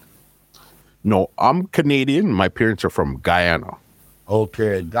Jamaican? No, I'm Canadian. My parents are from Guyana.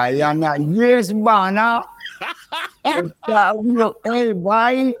 Okay, Guyana. Yes, Bana. Hey,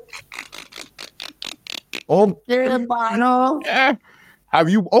 boy. Okay, Bana. Have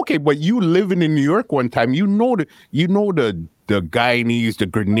you? Okay, but you living in New York one time. You know the Guyanese, the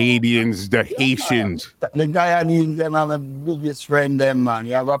Grenadians, the Haitians. The Guyanese, them are my biggest friend, them, man.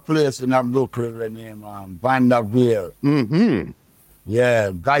 You have a place in Brooklyn named Vanderbilt.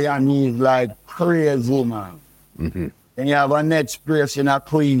 Yeah, Guyanese like crazy, man. And you have a next place in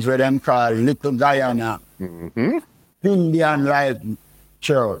Queens where them call Little Guyana. Indian life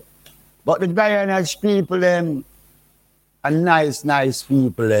church. But the Guyanese people, them, are nice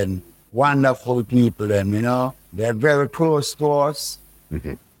people, and wonderful people, them, They're very close to us,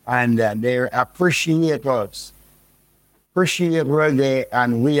 and they appreciate us. Appreciate reggae,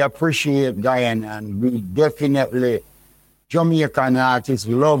 and we appreciate Guyana, and we definitely, Jamaican artists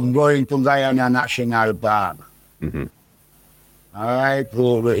love going to Guyana National Park. All right,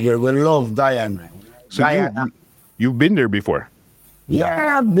 we love Guyana. So Guyana. You've been there before?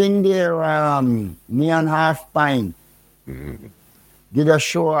 Yeah, I've been there, me and Half Pint. Did a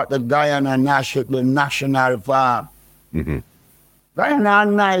show at the Guyana National Park. Guyana,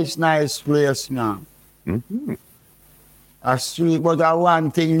 nice place now. A street, but I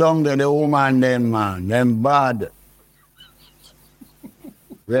one thing down there, the woman, them bad.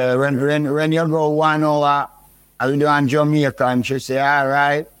 Well, when you go 1 hour, I'll do on Jamaica, and she say, all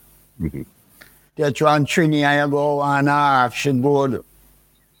right. Get you on Trini, and you go 1 hour, she good.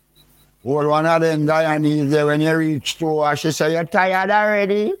 Well, one of them Guyanese there, when you reach to her, she say, you're tired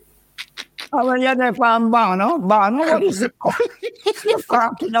already? Oh, when you're there from Bono, what is it? You're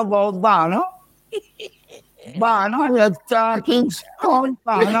talking about Bono? Bono, you're talking about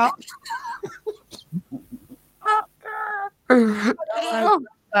Bono?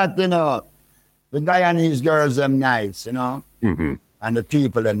 But, the Guyanese girls are nice, and the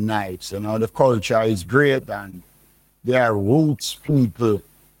people are nice, the culture is great, and they are roots people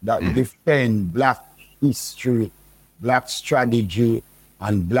that defend Black history, Black strategy,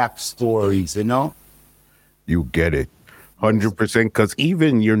 and Black stories, You get it. 100%. Because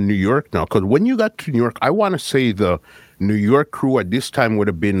even you're New York now, because when you got to New York, I want to say the New York crew at this time would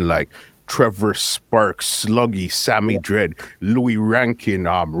have been like Trevor Sparks, Sluggy, Sammy Dredd, Louis Rankin,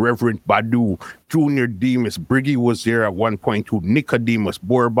 Reverend Badu, Junior Demus, Briggy was there at one point too, Nicodemus,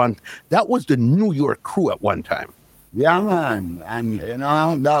 Bourbon. That was the New York crew at one time. Yeah, man, and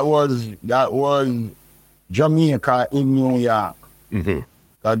that was Jamaica in New York.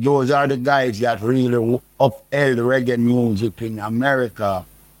 Because those are the guys that really upheld reggae music in America,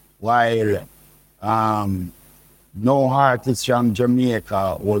 while no artist from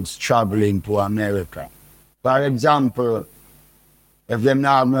Jamaica was traveling to America. For example, if them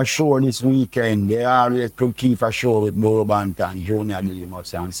not have a show this weekend, they always could keep a show with Bourbon and Junior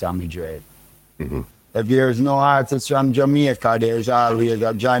Demus and Sammy Dredd. If there's no artist from Jamaica, there's always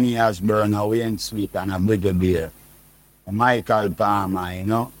a Johnny Osbourne, a Wayne Sweet, and a Bigger Bear. A Michael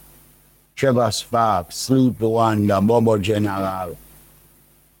Palmer, Trevor Sparks, Sleepy Wonder, Bobo General.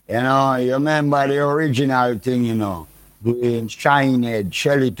 You remember the original thing, doing Shinehead,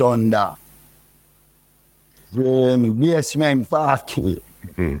 Shelly Thunder, Basement Party.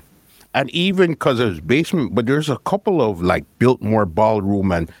 And even because there's basement, but there's a couple of like Biltmore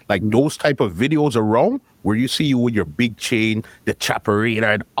Ballroom and like those type of videos around where you see you with your big chain, the chaparita,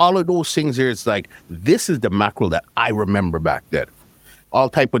 and all of those things there. It's like, this is the mackerel that I remember back then. All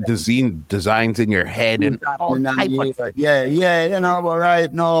type of designs in your head and all type of... Yeah, but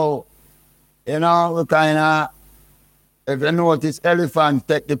right now, we kind of, if you notice, elephant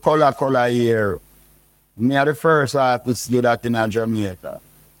take the color here. Me are the first artist to do that in Jamaica.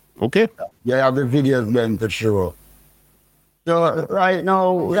 Okay. You have the videos then to show. So right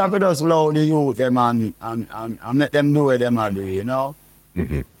now, we have to just allow the youth them and let them do what them are doing,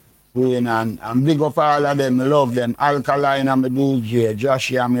 Mm-hmm. And big up all of them, love them. Alkaline and my DJ,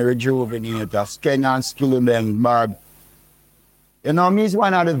 Joshie and my Rejuvenator, Sken and Skill them, Bob. Me is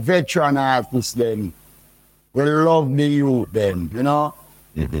one of the veteran artists then. We love the youth then,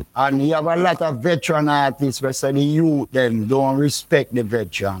 Mm-hmm. And you have a lot of veteran artists where say the youth them don't respect the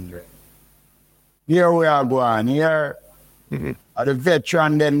veteran. Here we are going, here. Mm-hmm. The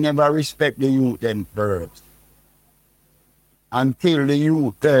veteran them never respect the youth them first. Until the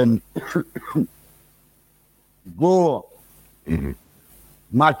youth then go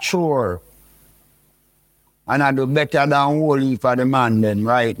mature and I do better than Holy for the man then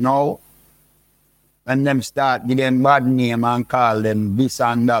right now. And them start give them bad name and call them this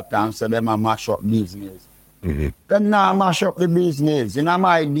and that and so them a mash up business. Mm-hmm. Them now mash up the business. In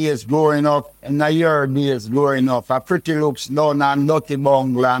my days growing up, in your days growing up, a Pretty Looks down and Dirty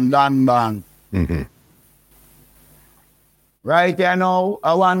Bungle and Dan Bang. Mm-hmm. Right, I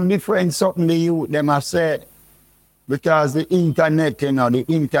want different something the youth them have said. Because the internet, the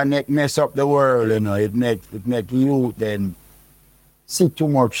internet mess up the world, it make youth then see too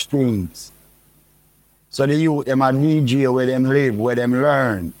much streams. So the youth them are DJ where them live, where them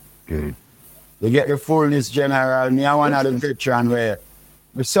learn. Mm-hmm. They get the fullness general. Me I one of the veteran where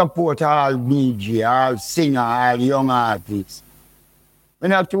we support all DJ, all singer, all young artists. We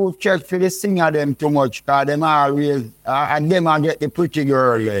not too check for the singer them too much, because them always, and them I get the pretty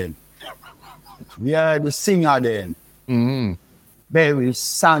girl then. Yeah, the singer then. Mm-hmm. Barry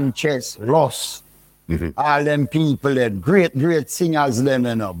Sanchez, Ross, all them people then, great singers them,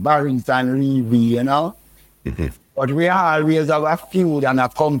 Barrington Levy, Mm-hmm. But we always have a feud and a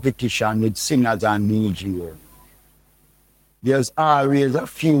competition with singers and DJs. There's always a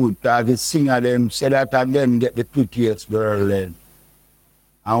feud because the singer them say that them get the prettiest girl then.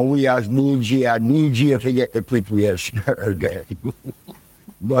 And we as DJ forget the prettiest girl then.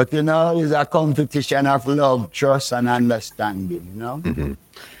 But it's a competition of love, trust, and understanding, Mm-hmm.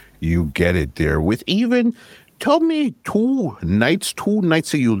 You get it there. With even, tell me two nights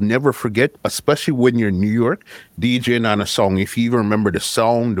that you'll never forget, especially when you're in New York, DJing on a song. If you even remember the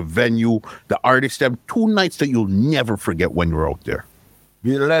song, the venue, the artist, them 2 nights that you'll never forget when you're out there.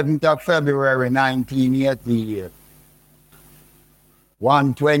 The 11th of February, 1988,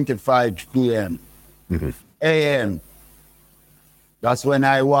 1:25 p.m. a.m. That's when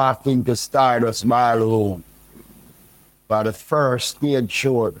I walked into Stardust Ballroom for the first stage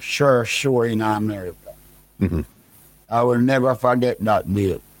show in America. Mm-hmm. I will never forget that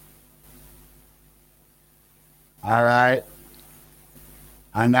day. All right?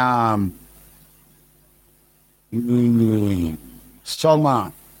 And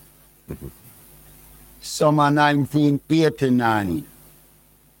summer 1989,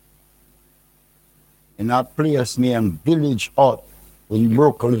 in a place named Village Hut in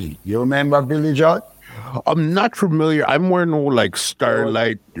Brooklyn. You remember Village Hut? I'm not familiar. I'm more no like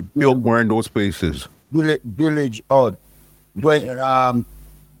Starlight, Biltmore, and those places. Village Hut.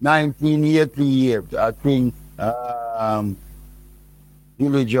 1988, I think,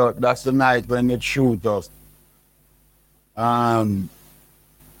 Village Hut, that's the night when they shoot us. The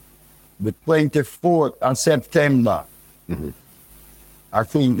 24th of September, I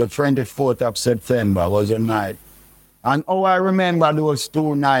think the 24th of September was the night. And I remember those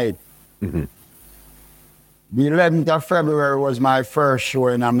 2 nights. Mm-hmm. The 11th of February was my first show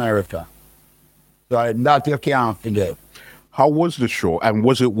in America. So that you can't forget. How was the show? And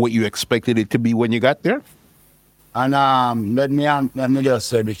was it what you expected it to be when you got there? And let me just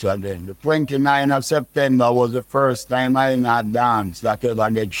say this again. The 29th of September was the first time I not danced that ever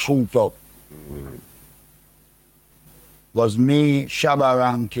get shoot up. Was me, Shabba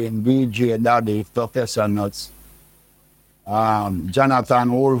Rankin, DJ Daddy, Professor Nuts,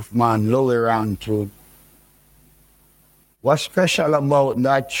 Jonathan Wolfman, Louis Rankin. What's special about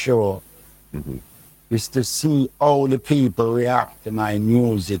that show is to see how the people react to my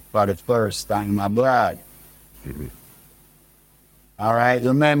music for the first time abroad. All right,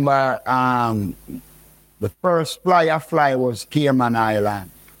 remember the first fly I fly was Cayman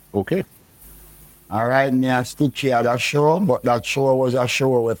Island. Okay. All right, me and Stitchy had a show, but that show was a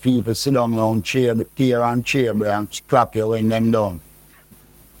show where people sit down on chair and chair and clap you when them done.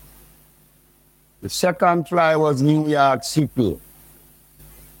 The second fly was New York City.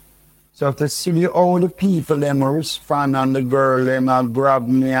 So to see all the people them respond and the girl them have grab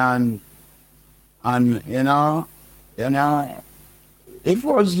me and you know, it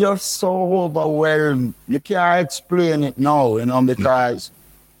was just so overwhelming. You can't explain it now, because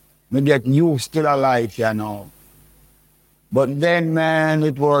we get used to the life, But then, man,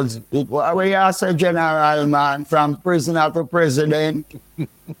 it was we asked a general, man, from prisoner to president.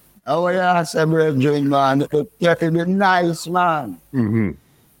 We asked a brethren, man, it be nice, man. Mm-hmm.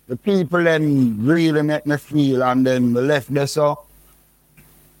 The people then really make me feel, and then we left there, so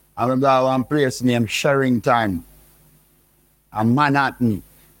I remember one place named Sherrington, and Manhattan.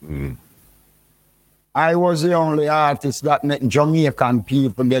 Mm. I was the only artist that met Jamaican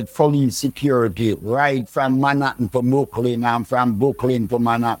people get police security right from Manhattan to Brooklyn and from Brooklyn to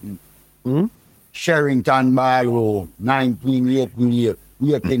Manhattan. Mm. Sherrington Ballroom, 1988,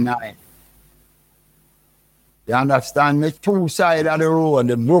 89. You understand? The two sides of the road,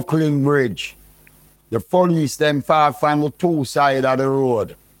 the Brooklyn Bridge. The police them far from the two sides of the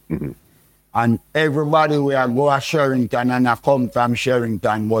road. Mm-hmm. And everybody where go to Sherrington and I come from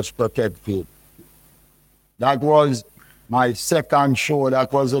Sherrington was protected. That was my second show.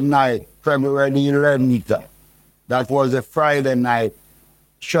 That was the night, February 11th. That was a Friday night.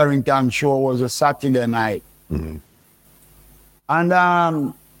 Sherrington show was a Saturday night. Mm-hmm.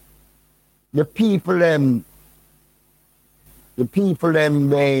 And the people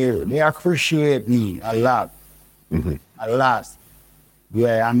they appreciate me a lot. Mm-hmm. A lot.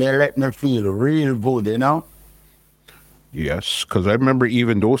 Yeah, and they let me feel real good, Yes, because I remember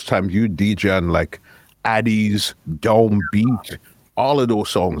even those times you DJ on like Addie's, Downbeat, all of those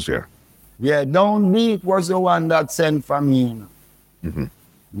songs there. Yeah, Downbeat was the one that sent for me. Mm-hmm.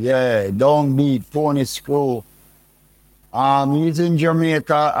 Yeah, Downbeat, Tony Screw. He's in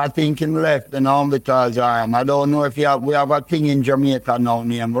Jamaica. I think he left, because I don't know if we have a thing in Jamaica now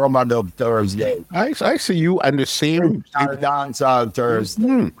named Rubber Dub Thursday. I see you and the same. Dancehall Thursday.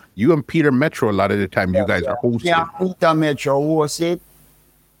 Mm-hmm. You and Peter Metro a lot of the time you guys are hosting. Yeah, Peter Metro hosts it.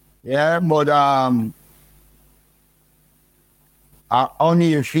 Yeah, but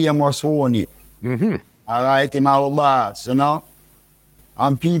only famous own it. Mm-hmm. All right, him our boss,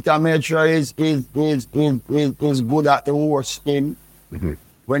 And Peter Metro is good at the hosting. Mm-hmm.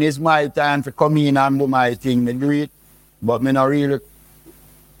 When it's my time to come in and do my thing, me do it. But me not really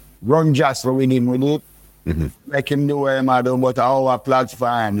run just with him with it. Mm-hmm. Make him do what I do, but our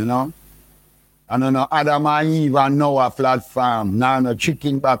platform, And no Adam and Eve and Noah platform. Now no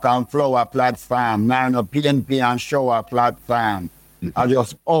chicken back and flour platform. Now no PNP and shower platform. Mm-hmm. I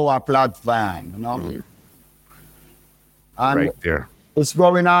just our platform, Mm-hmm. And right there. it's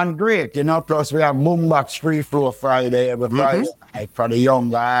going on great, Plus we have Boombox Free Flow Friday every Friday night for the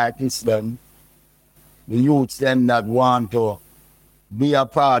younger artists, them, the youths, them that want to be a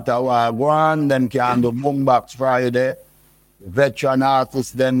part of our one, them can do Boombox Friday. Veteran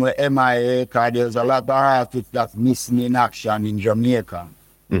artists, then with MIA, because there's a lot of artists that's missing in action in Jamaica.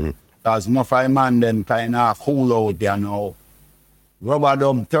 Mm-hmm. Because enough of man them kind of cool out there now. Rubber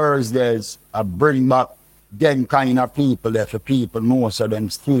Dub Thursdays, I bring back them kind of people there for people, most of them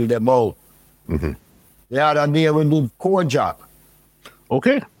still them out. Mm-hmm. The other day we did Kojak.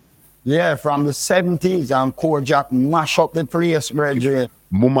 Okay. Yeah, from the 70s, and Kojak mash up the place, brethren.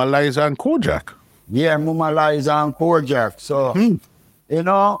 Muma Liza and Kojak. Yeah, Muma Liza and Kojak. So,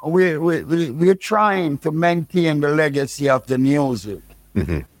 we're trying to maintain the legacy of the music.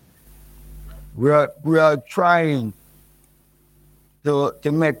 Mm-hmm. We are trying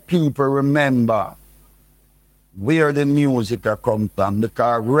to make people remember where the music come from,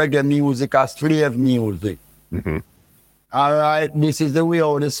 because reggae music is slave music. Mm-hmm. All right, this is the way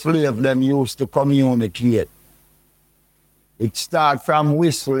how the slave them used to communicate. It starts from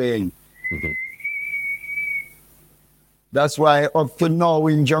whistling. Mm-hmm. That's why up to now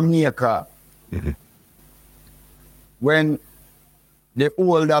in Jamaica, mm-hmm. when the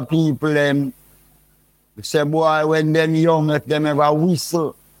older people them say, boy, when them young, if them ever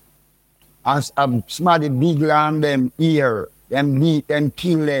whistle, and somebody big on them ear, them beat and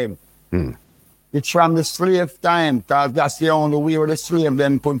kill them. Mm. It's from the slave time, because that's the only way where the slave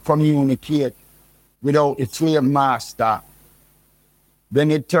them could communicate without the slave master.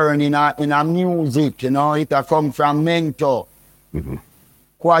 Then it turn in a music, it a come from mento, Mm-hmm.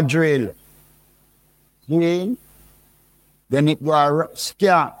 quadrille. See? Then it go a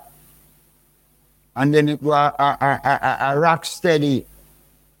ska. And then it go a rock steady.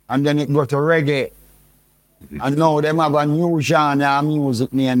 and then it go to reggae. And now them have a new genre of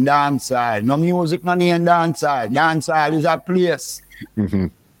music named dancehall. No music no named dancehall. Dancehall is a place. Mm-hmm.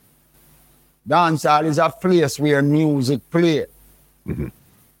 Dancehall is a place where music play. Mm-hmm.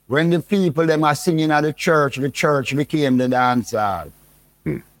 When the people them are singing at the church became the dancehall.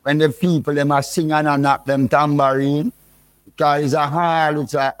 When the people them are singing and knock them tambourine, because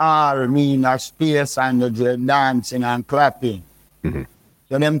it's a hall, mean a space and the dancing and clapping. Mm-hmm.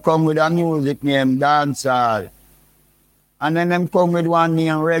 So them come with a music named dancehall. And then them come with one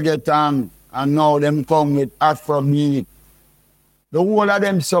named reggaeton. And now them come with Afrobeat. The whole of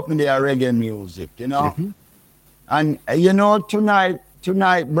them something they are reggae music, you know. Mm-hmm. And you know, tonight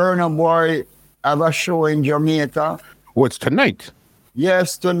Burna Boy have a show in Jamaica. What's tonight?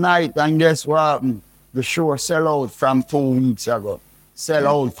 Yes, tonight. And guess what happened? The show sell out from 2 weeks ago. Sell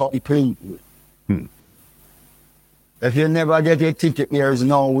out for the people. If you never get a ticket, there's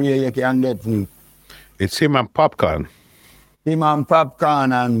no way you can get it. It's him and Popcorn. Him and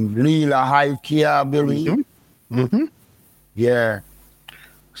Popcorn and Leela High Key, I believe. Mm-hmm. Mm-hmm. Yeah.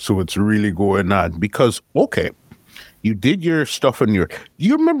 So it's really going on because, okay, you did your stuff in your,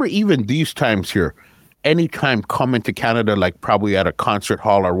 you remember even these times here, anytime coming to Canada, like probably at a concert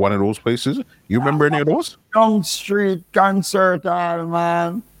hall or one of those places, you remember any of those? Young Street Concert Hall,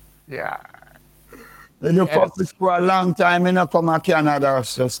 man. Yeah. They look up for a long time, you know, come to Canada,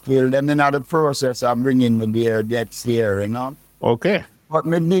 so still, them in the process of bringing me there, that's here, you know. Okay. But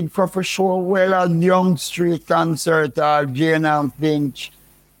me did for sure well at Young Street Concert Hall, Jane and Finch,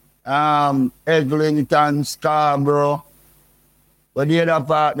 Eglinton, Scarborough. But the other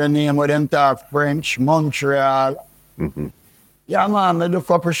part, the name of them talk French, Montreal. Mm-hmm. Yeah, man, me do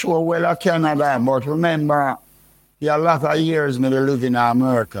for sure well at Canada, but remember, a lot of years me live in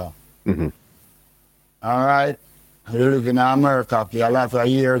America. Mm-hmm. All right? I live in America for a lot of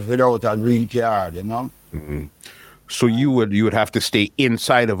years without a green card, you know? Mm-hmm. So you would have to stay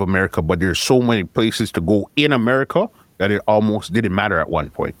inside of America, but there's so many places to go in America that it almost didn't matter at one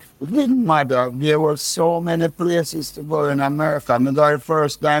point. It didn't matter. There were so many places to go in America. I go the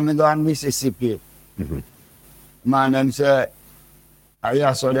first time I go in Mississippi. Mm-hmm. Man, them say,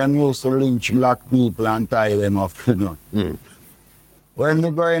 yeah, so them used to lynch black people and tie them up, you know. Mm. When we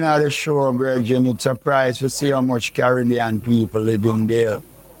go in at the show, Virgin, it's surprised to see how much Caribbean people living there.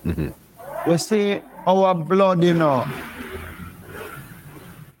 Mm-hmm. You see, our blood, you know,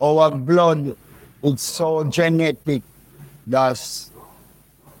 our blood, it's so genetic. That's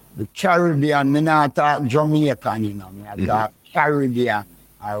the Caribbean, me not talk Jamaican, you know, me talk Caribbean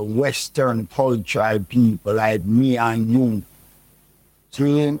or Western cultural people like me and you.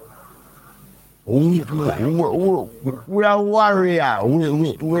 See, we are warrior,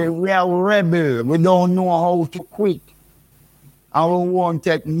 we are rebel, we don't know how to quit. And we won't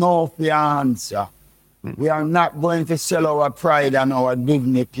take no for your answer. We are not going to sell our pride and our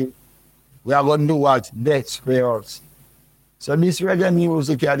dignity. We are going to do what's best for us. So this reggae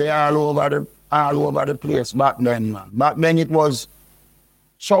music, they all over the place back then, man. Back then it was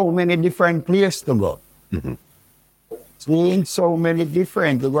so many different places to go. Mm-hmm. So many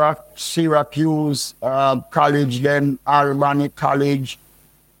different. We got Syracuse College, then Albany College,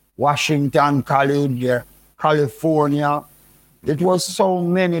 Washington College, California. It was so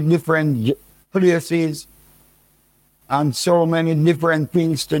many different places and so many different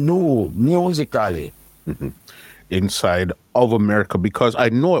things to do musically. Mm-hmm. Inside of America, because I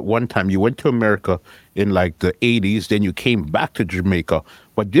know at one time you went to America in like the 80s, then you came back to Jamaica.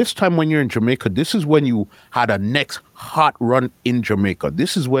 But this time when you're in Jamaica, this is when you had a next hot run in Jamaica.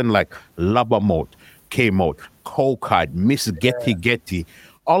 This is when like Labamote came out, Cokehead, Miss Getty Getty.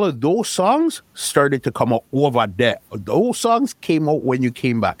 All of those songs started to come out over there. Those songs came out when you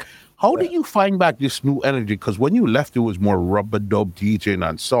came back. How did you find back this new energy? Because when you left, it was more rub-a-dub DJing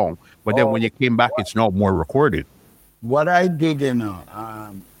and song. But then when you came back, it's now more recorded. What I did, you know,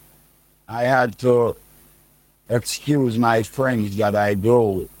 I had to excuse my friends that I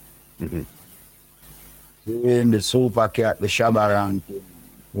drove with. Mm-hmm. In the Super Cat, the Shabaran,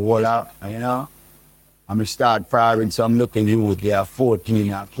 voila, you know. And I start firing some looking youth, they are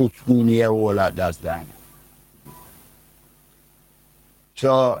 14 or 15-year-old at that time.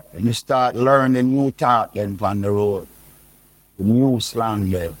 So you start learning new talking on the road, the new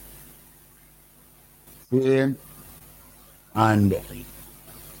slang there. See? And,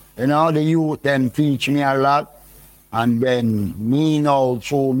 you know, the youth then teach me a lot. And then me now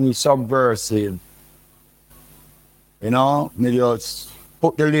show me subversive. You know, me just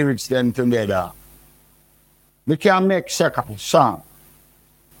put the lyrics then together. We can make second song.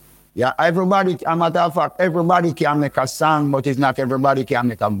 Yeah, everybody, a matter of fact, everybody can make a song, but it's not everybody can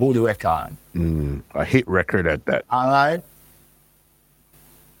make a good record. A hit record at that. All right?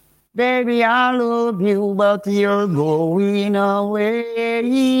 Baby, I love you, but you're going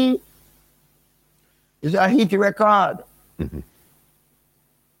away. It's a hit record.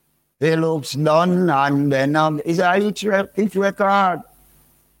 It looks done, and then it's a hit record.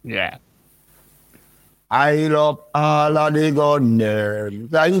 Yeah. I love all of the gunners.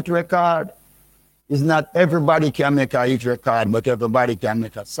 It's a hit record. It's not everybody can make a hit record, but everybody can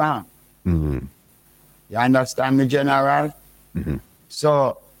make a song. You understand me, General?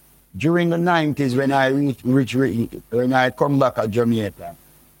 So, during the 90s, when I when I come back to Jamaica,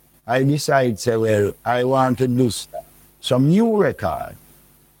 I decided, say, well, I want to do some new record.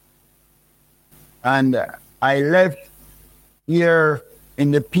 And I left here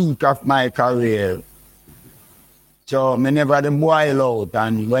in the peak of my career. So, me never the boil out.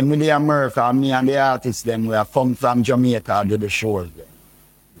 And when we in America, me and the artists, them were come from Jamaica to the shows. Them.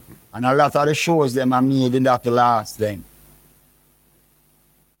 And a lot of the shows, them are me did that the last thing.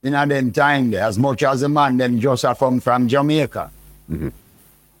 In them time there, as much as the man, them just are come from Jamaica.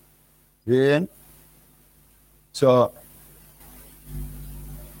 Yeah? So,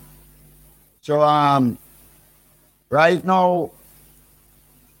 right now,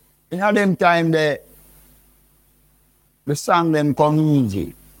 in them time there, the song them come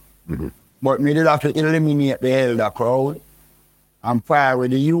easy. But me did have to eliminate the elder crowd and fire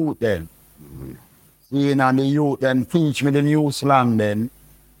with the youth then. Seeing and the youth then teach me the new slang then.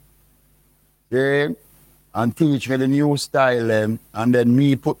 Yeah? And teach me the new style them, and then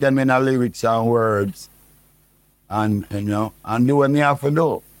me put them in the lyrics and words, and you know, and do what me have to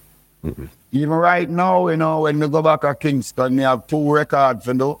do. Even right now, you know, when we go back to Kingston, me have 2 records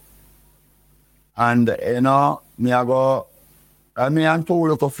to do, and you know, me I go, and me and 2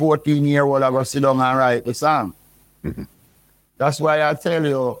 little 14-year-old I go sit down and write the song. That's why I tell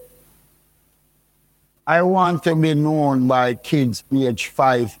you, I want to be known by kids age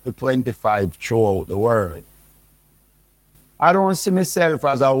 5 to 25 throughout the world. I don't see myself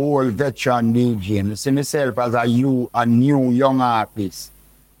as a old veteran DJ. I see myself as a new young artist.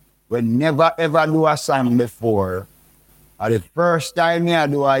 We never ever do a song before. And the first time I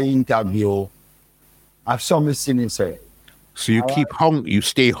do an interview, I've something to say. So you you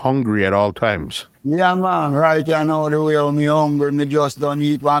stay hungry at all times. Yeah, man, right now the way I'm hungry, me just don't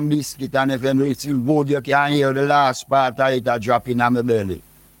eat one biscuit, and if it's good, you can hear the last part of it a drop in my belly.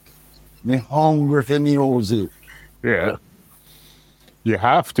 Me hungry for music. Yeah. You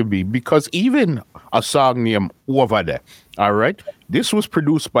have to be, because even a song named Over There, all right, this was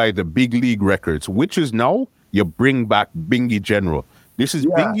produced by the Big League Records, which is now you bring back Bingy General. This is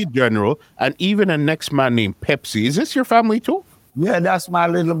Bingy General, and even a next man named Pepsi. Is this your family too? Yeah, that's my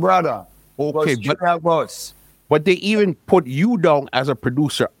little brother. Okay, but they even put you down as a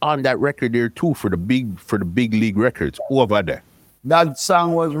producer on that record there too for the Big League Records, Over There. That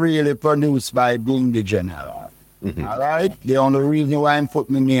song was really produced by Bingy General. All right? The only reason why I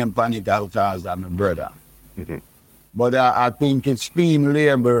put my name on it is because I'm a brother. But I think it's Stream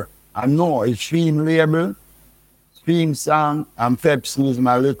Label. I know it's Stream Label, Stream Song, and Pepsi is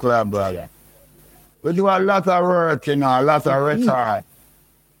my little brother. We do a lot of work, you know, a lot of record.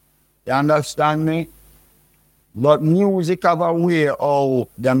 You understand me? But music have a way how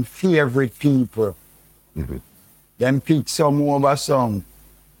them favorite people. Them pick some over some.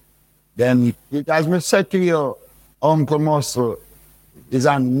 Then, as me said to you, Uncle Muscle is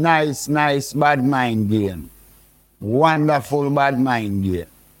a nice bad mind game. Wonderful bad mind game.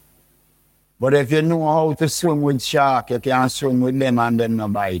 But if you know how to swim with shark, you can swim with them and then no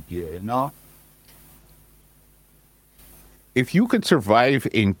bite you, you know? If you could survive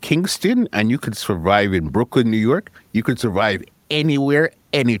in Kingston and you could survive in Brooklyn, New York, you could survive anywhere,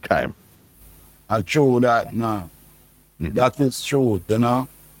 anytime. I true that, no. That is true, you know?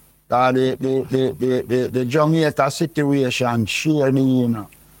 The Jamaica situation share me, you know.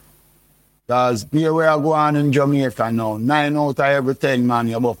 Because here we are going in Jamaica now, 9 out of every 10 man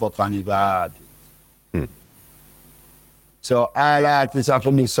you buff up on his heart. So all artists have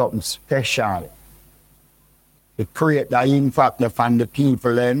to do something special. To create the impact from the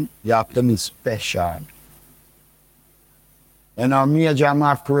people, then you have to be special. You know, Major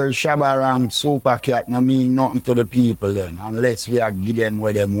Mackerel, Shabaram, Super Cat, no mean nothing to the people then, unless we are give them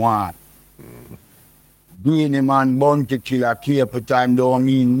what they want. Beenie Man, Bounty Killer, Cape Time don't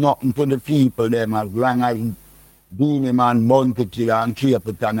mean nothing to the people them, as long as Beenie Man, Bounty Killer, and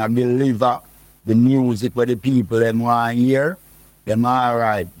Cape Time deliver the music where the people them want to hear, them all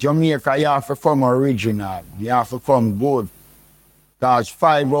right. Jamaica, you have to come original, you have to come good. Because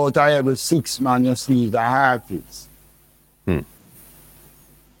 5 out of every 6 man you see is the artist.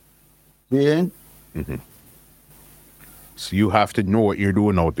 See? So you have to know what you're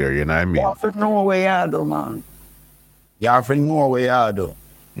doing out there, you know what I mean? You have to know what you do, man. You have to know what you do.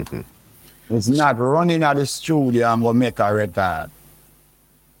 It's not running at the studio and go make a record.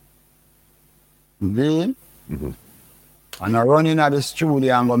 See? And not running at the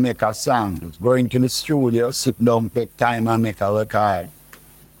studio and go make a song. It's going to the studio, sit down, take time and make a record.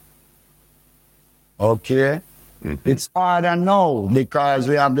 Okay? It's harder now because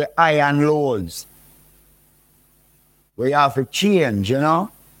we have the high and lows. We have to change, you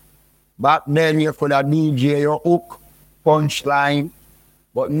know? Back then you could have DJ your hook, punchline,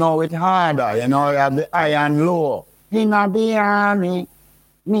 but now it's harder, you know, you have the high and low. In the army,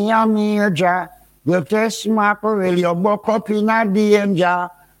 me a major, you test mackerel, you buck up in a danger.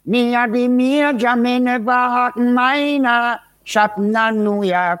 Me a the major, me never hot minor. Shopping in New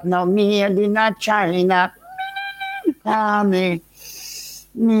York, now made in a China. Army,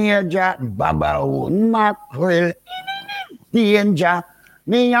 major, baboon, mackerel, danger.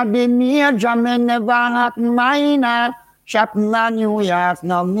 Me a the major, me never hot minor. Shopping in New York,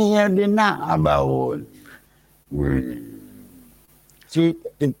 now made in a baboon. See,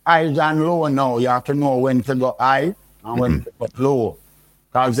 the highs and low now, you have to know when to go high and when to go low.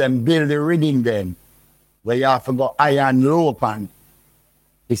 Because them build the rhythm then, where you have to go high and low upon.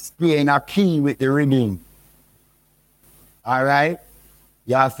 It's playing a key with the rhythm. All right?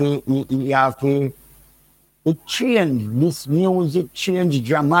 You have to, it change, this music change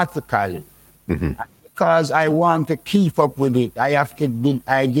dramatically. Because I want to keep up with it, I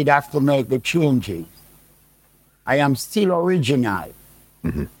did have to make the changes. I am still original.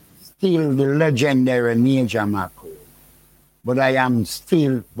 Still the legendary Major Mackerel. But I am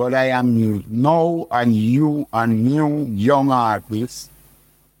now and you and new young artists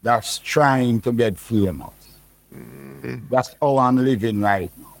that's trying to get famous. That's how I'm living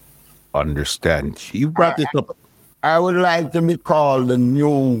right now. Understand. You brought this up. I would like to be called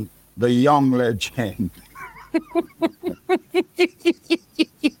the young legend.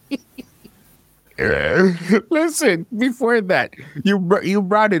 Listen, before that, you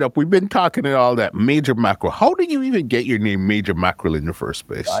brought it up. We've been talking and all that. Major Mackerel. How did you even get your name Major Mackerel in the first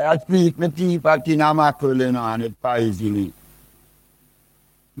place? I speak my teeth at in a mackerel, you know, and it poison it.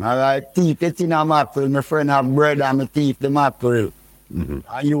 I teeth it in a mackerel. My friend have bread and my teeth the mackerel.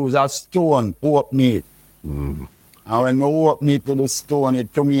 I use a stone, open it. And when I open it to the stone,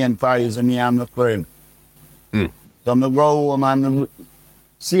 it to me and poison me and my friend. So I go home and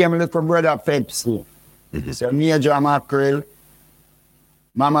see my little brother Pepsi. So Major Mackerel,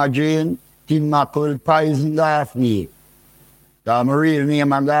 Mama Jane, Tim Mackerel, poison Garfield. So my real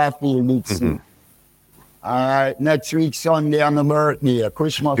name is Garfield. All right, next week Sunday on my birthday,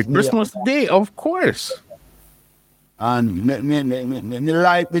 Christmas Day. Christmas Day, of course. And me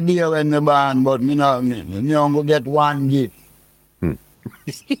like the deal in the band, but me don't go get one gift. If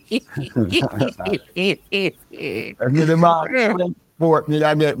the band support me,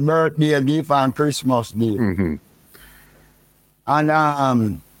 I get birthday gift and Christmas gift.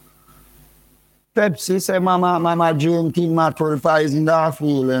 And Pepsi say, Mama Jane, King Mackerel, $5,000,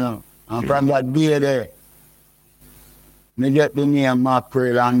 you know. And from that day there, me get the name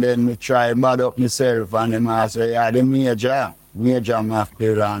Mackerel and then me try bad up myself and then I say, yeah, the Major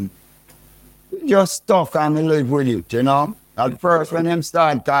Mackerel, and just stuck and me live with it, you know. At first when them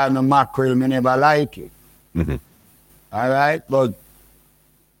start calling me Mackerel, me never like it. All right, but,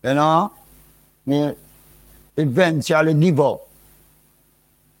 you know, me eventually give up.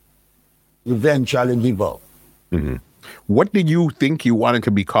 What did you think you wanted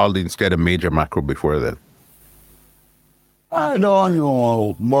to be called instead of Major Mackerel before then? I don't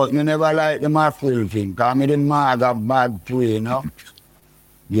know, but me never like the mackerel thing, because me didn't mad a bad play, you know.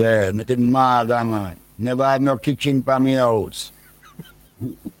 Yeah, me didn't mad, man. Never had no kitchen for me house.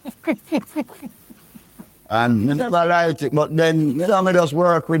 And me never liked it, but then me just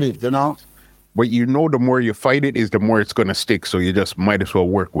work with it, you know. But you know the more you fight it is the more it's going to stick, so you just might as well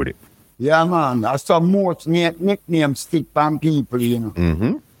work with it. Yeah, man. I saw most nicknames stick from people, you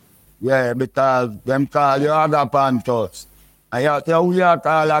know. Yeah, because them call you Agapantos. I have to say, who you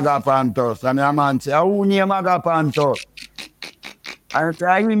call Agapantos? And the man say, who name Agapantos? I say,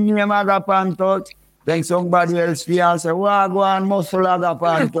 I name Agapantos. Then somebody else feel say, well, go and muscle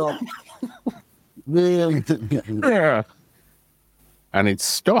Agapantos. Yeah. And it's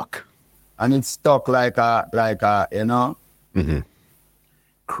stuck. And it's stuck like a, you know.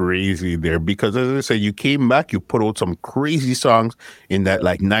 Crazy there, because as I said, you came back, you put out some crazy songs in that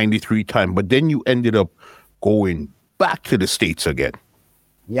like 93 time, but then you ended up going back to the States again.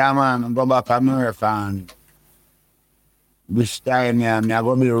 Yeah, man, I go back to America and this time, yeah, I'm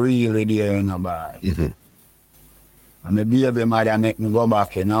going to be really there, you know, boy. And my baby mother make me go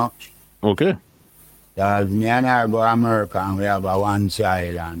back, you know. Okay. Because me and her go to America and we have a one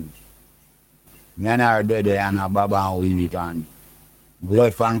child and me and her did it and a Baba and Willie and we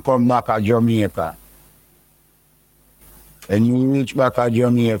left and come back to Jamaica. When you reach back to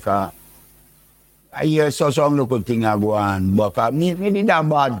Jamaica, I hear some little thing I go on, but me did that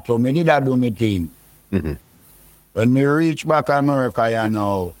bad too, me did that do me thing. When me reach back to America, you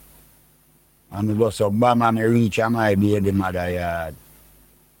know, and me go so bam and me reach my baby mother yard.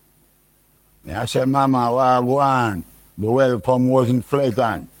 I said, Mama, what I go on? The welcome wasn't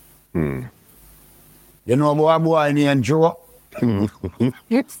flagrant. You know about a boy named Joe?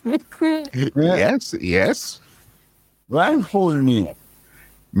 Yes. Right full name.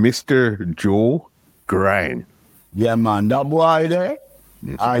 Mr. Joe Grind. Yeah, man, that boy there,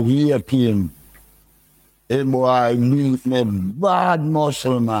 I hear him. That boy meet me bad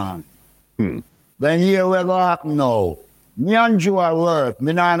muscle, man. Then here we go happen now. Me and Joe at work.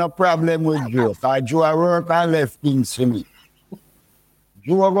 Me not have no problem with Joe. Because Joe at work and left things for me.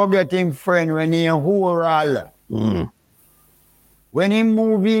 Joe go get him friend when he in Oral. When he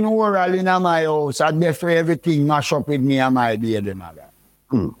move in Oral in my house, I defer everything mash up with me and my baby mother.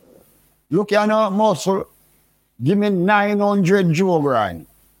 Look at no muscle. Give me 900 Joe Grind.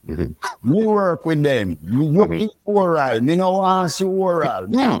 Me work with them. Me look in Oral. Me no want to see Oral.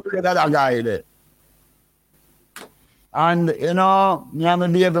 Look at that guy there. And, you know, me and my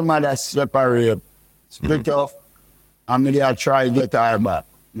baby mother separate, split off, and me there try to get her back.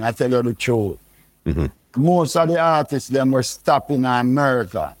 And I tell you the truth. Most of the artists, them were stopping in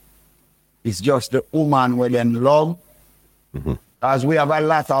America. It's just the woman with them love. Because we have a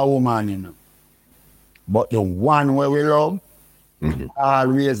lot of women, you know. But the one where we love,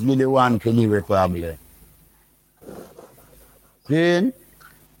 always be the one to live with probably. See?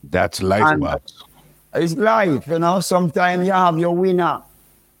 That's life, Wax. It's life, you know. Sometimes you have your winner.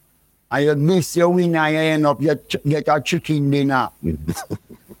 And you miss your winner, and you end up get a chicken dinner.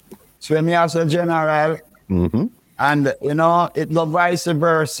 So me as a general, and, you know, it's the vice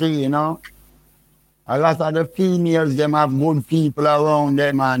versa, you know. A lot of the females, them have good people around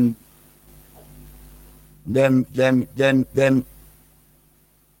them, and them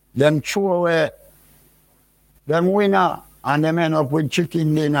throw away them winner, and them end up with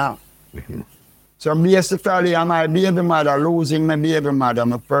chicken dinner. So basically, I'm my baby mother, losing my baby mother,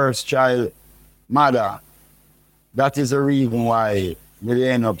 my first child mother. That is the reason why we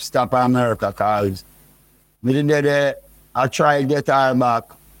end up stopping America, because I try to get her back.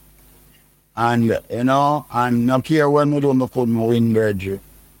 And, you know, and not care when we do, I couldn't win Virgil.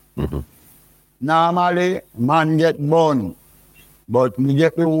 Normally, man get bun, but me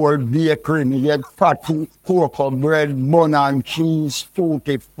get the whole bakery, me get fatty cocoa bread, bun and cheese,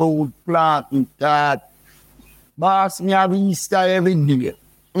 fruity food, plant and that. Boss, me have Easter every day.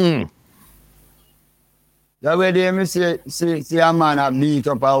 That way they me see a man a beat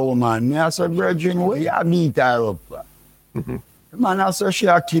up a woman. Me I say, Virgin, where you beat her up? The man I say, she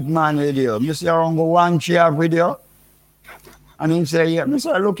a keep man with you. Me say, around go one chair with you. And he say, yeah, me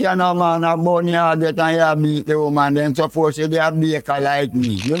say, look here now, man, a bun you get and you beat the woman, then suppose you be a baker like me.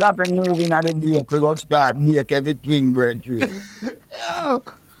 You have to move in at the baker, go start bake everything bread to you.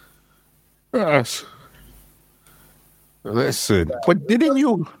 Yes. Listen, but didn't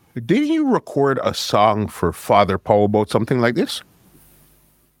you record a song for Father Power about something like this?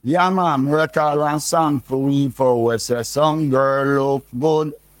 Yeah, man, we record one song for we for us. Some girl look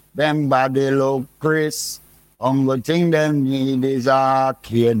good, them body look crisp. Only thing them need is a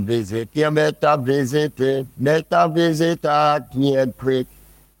kid visit. You better visit it. Better visit arcade quick.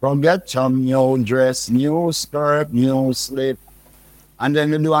 Come get some new dress, new skirt, new slip. And then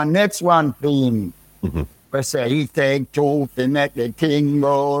we do a next one theme. We say he take two to make the thing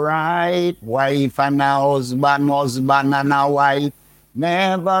go right. Wife and a husband and a wife.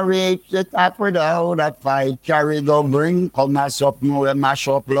 Never reach the top without a fight. Carry the bring, come as up, we mash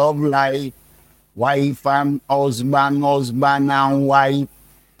up love life. Wife and husband and wife.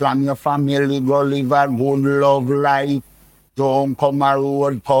 From your family, go live a good love life. Don't come a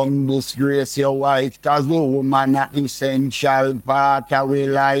road, come disgrace your wife. Cause the woman is essential part of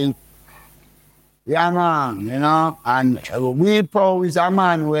your life. Yeah, man, you know. And we Pro is a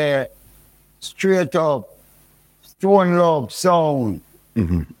man where straight up, stone love sound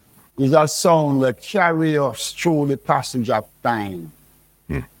is a sound that carry us through the passage of time.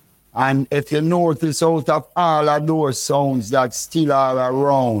 And if you notice out of all of those sounds that still are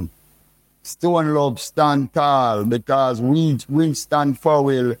around, Stone Love stand tall because Winston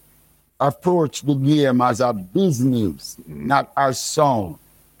Fowell approached the game as a business, not as sound.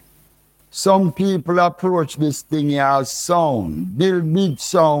 Some people approach this thing as sound, build big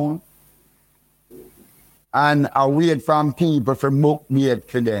sound, and wait from people for book date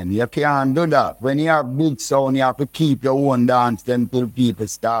for them. You can't do that. When you have big sound, you have to keep your own dance until people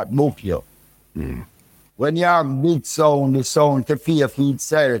start book you. When you have big sound, the sound to pay for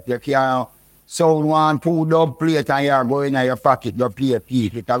itself, you can't sound 1, 2 dub plate and you're going in your pocket to pay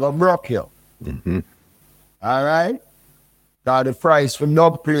people. It will broke you. All right? Because the price for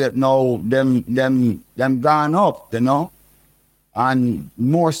dub plate now, them gone up, you know? And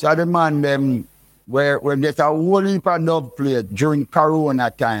most of the man, them, where there's a whole heap of dub plate during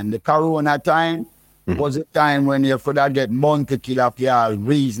Corona time. The Corona time was a time when you could have get Bounty Killer for all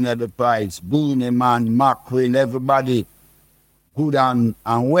reasonable price. Beanie Man, Mackerel, everybody good and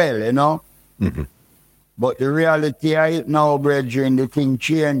well, you know? But the reality of it now, brethren, the thing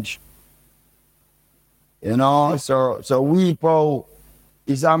changed. You know, so Weepo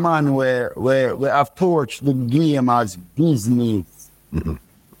is a man where we have torched the game as business.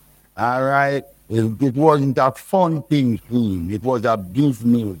 All right? It wasn't a fun thing for him. It was a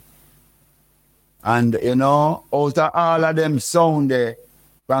business. And, you know, out of all of them sound there,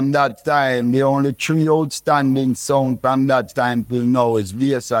 from that time, the only 3 outstanding sound from that time till now is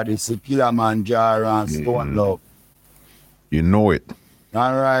VSRC, Kilimanjaro, and Stone Love. You know it.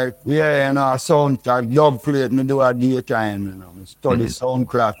 All right. Yeah, you know, sound track, dub plate, me do a daytime, you know. I study sound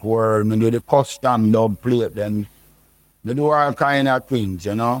clock world, me do the custom dub plate, then me do all kind of things,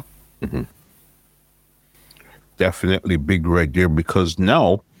 you know. Definitely big right there, because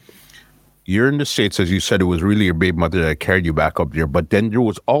now you're in the States, as you said, it was really your baby mother that carried you back up there. But then there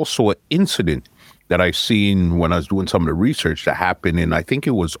was also an incident that I seen when I was doing some of the research that happened in, I think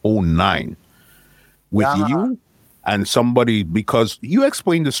it was 2009, with you and somebody, because you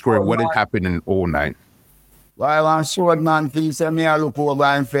explained the story, what had happened in 2009. Well, I'm sure, man, please send me a look over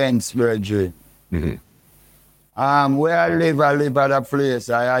and fence, Virgil. Where I live at a place.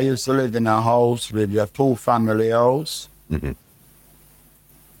 I used to live in a house with a 2-family house. The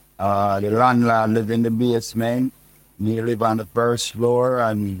landlord lived in the basement. Me live on the first floor,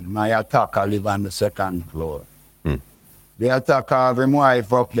 and my attacker live on the second floor. The attacker have his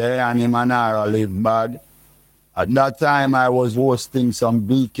wife up there, and him and her live bad. At that time, I was hosting some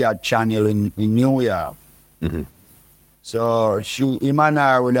B-Cat channel in New York. So him and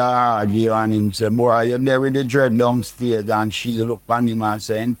her would argue, and him say, boy, you're there with the dread downstairs, and she look on him and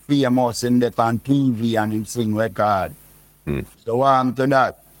say, and famous in that on TV, and him sing record. So what happened to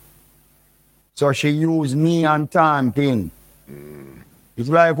that? So she used me and Tom thing. It's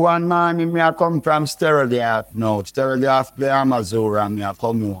like one man, me I come from Sterling now. Sterling the Amazon, and me I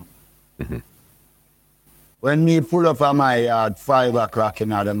come home. When me pull up at my yard 5 o'clock in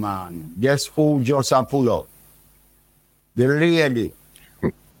the morning, guess who just a pull up? The lady.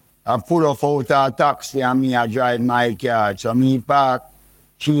 I pull up out her taxi and me I drive my car. So me park,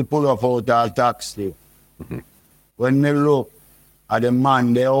 she pull up out her taxi. When me look at the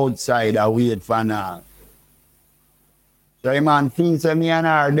man, the outside, I wait for her. So the man thinks me and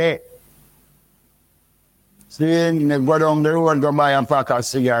her there. See, me go down the road, go buy a pack of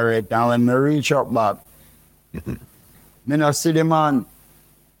cigarette, and when me reach up back, me no see the man.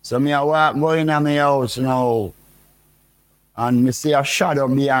 So me I walk go in my house now, and me see a shadow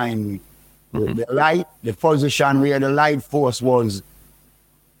behind me. The light, the position where the light force was,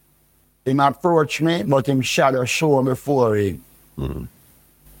 him approach me, but him shadow show before him.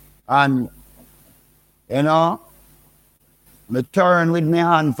 And, you know, me turn with my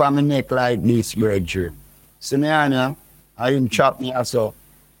hand from my neck like this, brethren. See me hand, I him chop me so.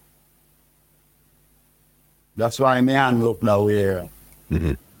 That's why my hand look now here.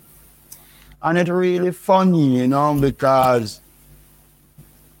 And it's really funny, you know, because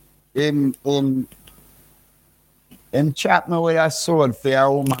him chop me with a sword for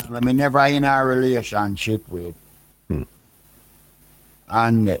a woman I never in a relationship with.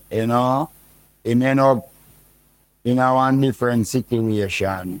 And, you know, him end up in a one different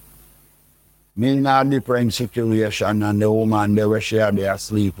situation. Me in a different situation, and the woman they were share there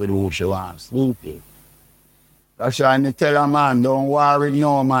sleep with who she wants sleep with. That's why I tell a man, don't worry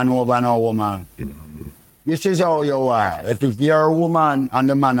no man over no woman. This is how you are. If you're a woman and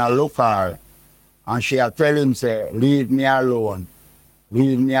the man will look her, and she'll tell him, say, leave me alone,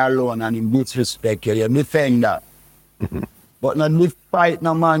 and he disrespect you, you defend that. But not this fight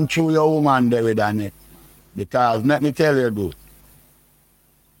no man through your woman there with it. Because let me tell you this.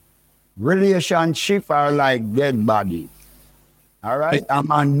 Relationships are like dead bodies. All right? A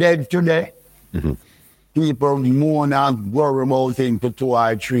man dead today. People mourn and worry about him for 2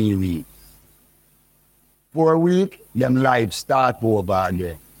 or 3 weeks. 4 weeks, them life start over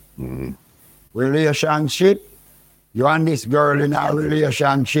again. Relationship, you and this girl in a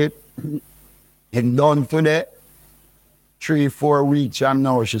relationship, it done today. 3-4 weeks from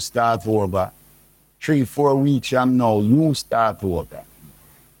now, she start over. 3-4 weeks from now, you start over.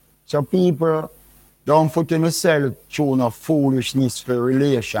 So people don't put yourself through no foolishness for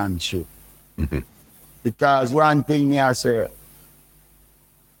relationship. Because one thing I say,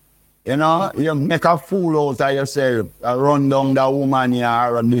 you know, you make a fool out of yourself, run down the woman here,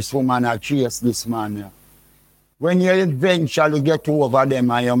 or this woman chase this man here. When you eventually get over them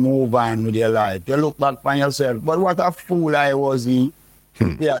and you move on with your life, you look back on yourself, but what a fool I was in.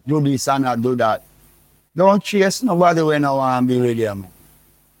 Yeah, do this and I do that. Don't chase nobody when I want to be with them.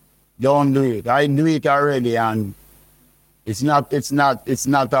 Don't do it. I do it already, and it's not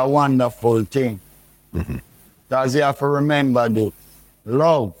a wonderful thing. Because you have to remember this.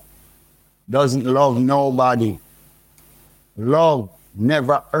 Love doesn't love nobody. Love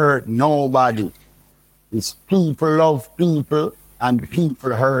never hurt nobody. It's people love people and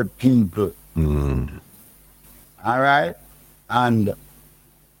people hurt people. All right? And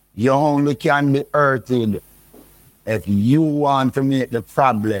you only can be hurted if you want to make the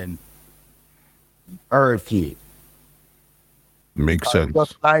problem earthy. Makes sense.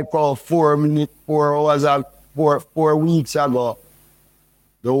 Just like 4 weeks ago,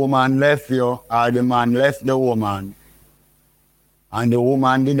 the woman left you, or the man left the woman, and the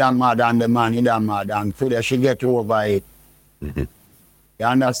woman didn't mad and the man didn't mad, and today she get over it. You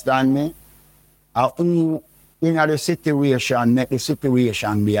understand me? Who in the situation make the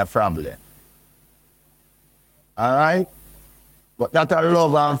situation be a problem. All right? But that are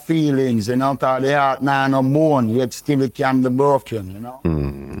love and feelings, you know, because the heart now no bone, yet still it can be broken, you know.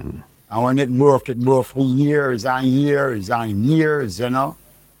 And when it broke for years and years and years, you know.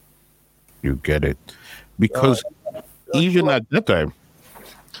 You get it. Because even at that time,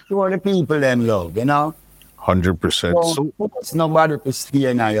 Show the people them love, you know. 100%. Don't So force nobody to stay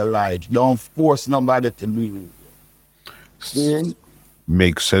in your life. Don't force nobody to be with you. See?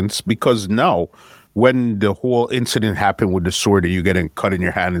 makes sense, because now when the whole incident happened with the sword and you getting cut in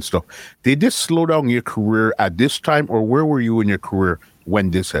your hand and stuff, did this slow down your career at this time, or where were you in your career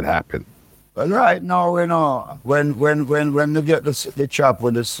when this had happened? But right now, you know, when you get the chop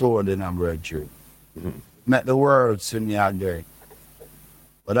with the sword in a breakthrough, make the world see me out there.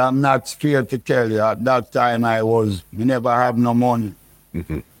 But I'm not scared to tell you, at that time we never have no money.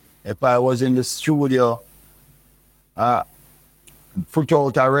 If I was in the studio, put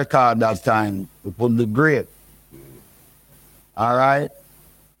out a record that time, it would be great. All right?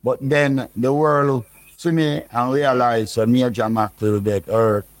 But then the world see me and realize a Major Mac will get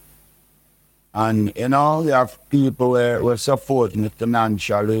hurt. And, you know, there are people who support me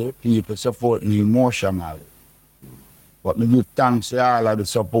financially, people support me emotionally. But we give thanks to all of the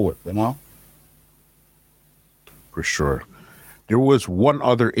support, you know? For sure. There was one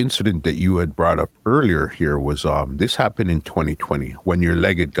other incident that you had brought up earlier here was this happened in 2020 when your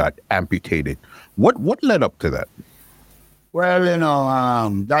leg had got amputated. What led up to that? Well, you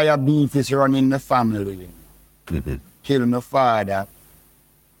know, diabetes run in the family. Kill my father.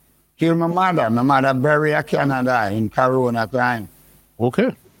 Kill my mother. My mother buried in Canada in Corona time.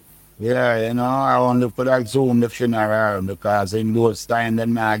 Okay. Yeah, you know, I only put that Zoom the funeral because in those times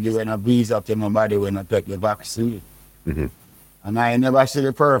then I give a visa to my body when I take the vaccine. And I never see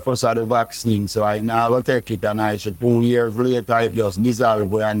the purpose of the vaccine, so I never take it, and I said 2 years later it just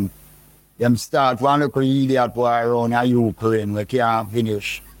dissolve, and them start one little idiot boy around a Ukraine we can't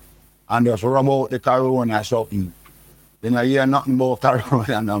finish and just rub out the corona something. Then I hear nothing about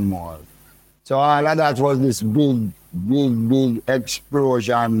corona no more. So all of that was this big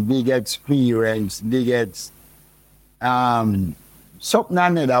explosion, big experience, something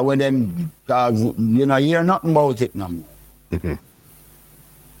another with them, because you know, you hear nothing about it no more.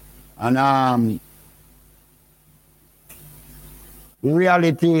 And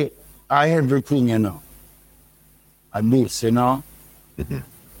reality are everything, you know. And this, you know.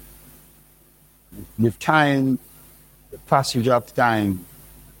 The time, the passage of time,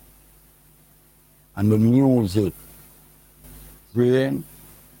 and the music really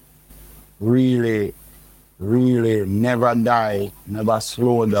never die, never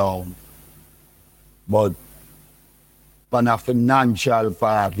slow down. But on a financial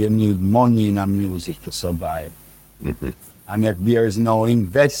part, you need money in a music to survive. And if there is no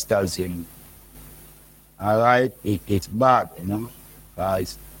investors in, all right, it's bad, you know.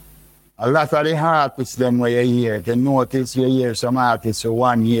 Guys, A lot of the artists them where you hear, they notice you hear some artists for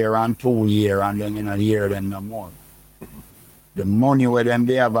 1 year and 2 years and then you don't hear them no more. The money where them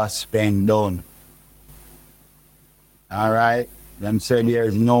they ever spend done. All right? Them say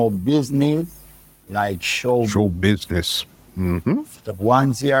there's no business like show business. Mm-hmm.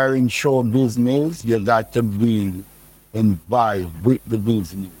 Once you are in show business, you got to be involved with the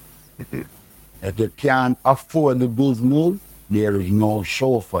business. Mm-hmm. If you can't afford the business, there is no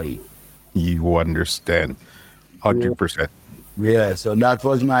show for you. You understand. 100%. Yeah, so that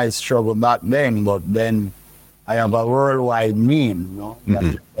was my struggle back then, but then I have a worldwide name,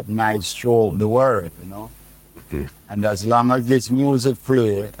 that might show the world, Mm-hmm. And as long as this music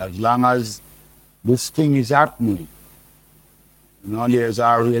plays, as long as this thing is happening, there's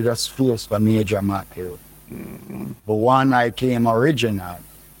always a space for Major Macro. Mm-hmm. The one, I came original.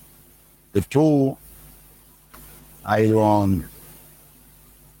 The two, I don't,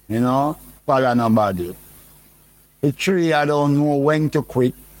 follow nobody. The three, I don't know when to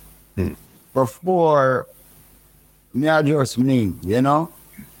quit. Mm. Before, me I just me,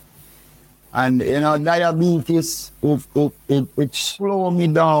 And, diabetes, it slow me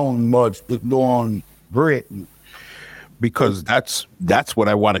down, but it don't break me. Because that's what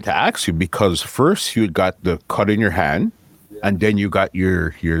I wanted to ask you. Because first you got the cut in your hand, and then you got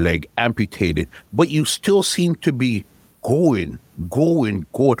your leg amputated, but you still seem to be going.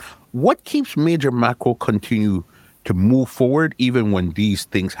 What keeps Major Macro continue to move forward even when these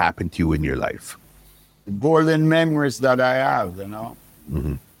things happen to you in your life? The golden memories that I have,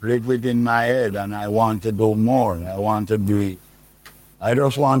 Mm-hmm. live within my head, and I want to do more. I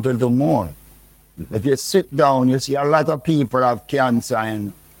just want to do more. If you sit down, you see a lot of people have cancer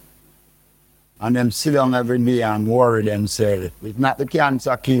and them sit down every day and worry themselves. It's not the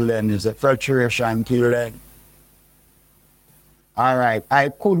cancer kill them, it's the filtration kill them. All right, I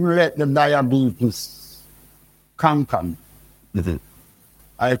couldn't let the diabetes conquer me. Mm-hmm.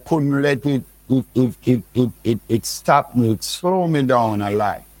 I couldn't let it stop me, it slow me down a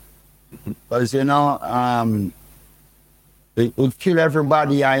lot. Because, it would kill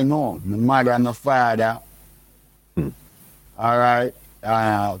everybody I know, my mother and my father. All right,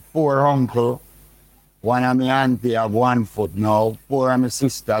 4 uncles. One of my auntie have 1 foot now. 4 of my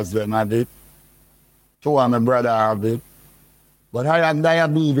sisters them have it. 2 of my brother have it. But I had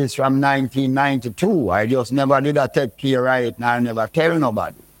diabetes from 1992. I just never did a take care of it, and I never tell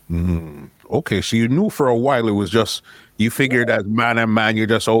nobody. Mm-hmm. Okay, so you knew for a while it was just, you figured as man and man, you're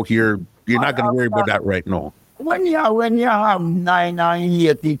just out here, you're not going to worry about that right now. When you have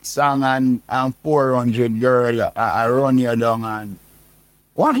 980 song and 400 girl, I run you down and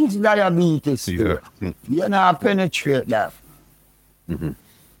what is diabetes? Yeah. You know, penetrate that. Mm-hmm.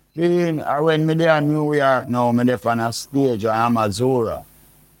 See, when me there in New York now, me there on a stage in Missouri,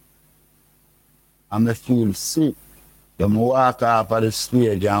 and me feel sick. So me walk off of the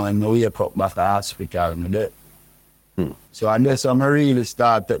stage and when me wake up back to the hospital, me there. So I guess I really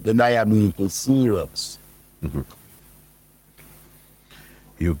started the diabetes serious. Mm-hmm.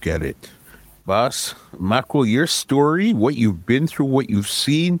 You get it. Boss, Macro, your story, what you've been through, what you've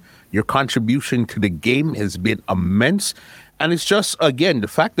seen, your contribution to the game has been immense. And it's just, again, the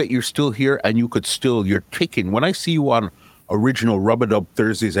fact that you're still here and you're kicking. When I see you on original Rub It Up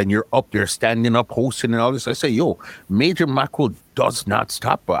Thursdays and you're up there standing up, hosting and all this, I say, yo, Major Macro does not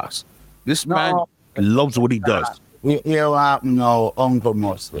stop, boss. This man loves what he does. You have no Uncle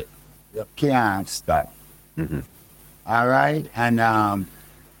Mostly. You can't stop. Mm-hmm. All right? And I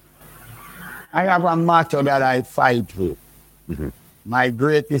have a motto that I fight with. Mm-hmm. My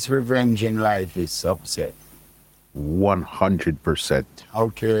greatest revenge in life is success. 100%.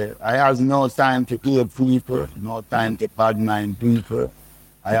 Okay. I have no time to kill people, no time to badmine people.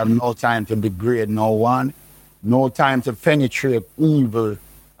 I have no time to degrade no one, no time to penetrate evil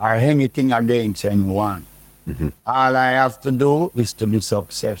or anything against anyone. Mm-hmm. All I have to do is to be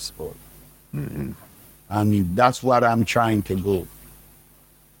successful. Mm-hmm. And that's what I'm trying to do.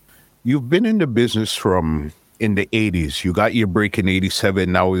 You've been in the business from in the 80s. You got your break in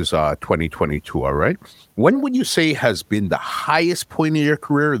 87. Now is 2022, all right? When would you say has been the highest point of your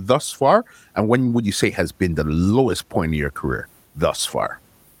career thus far? And when would you say has been the lowest point of your career thus far?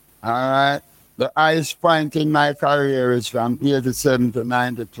 All right. The highest point in my career is from 87 to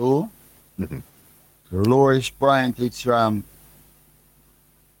 92. Mm-hmm. The lowest point is from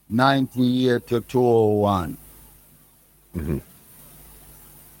 98 to 201. Mm-hmm.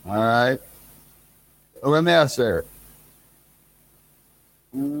 All right. Let me ask you.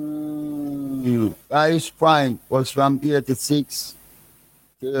 Highest point was from 86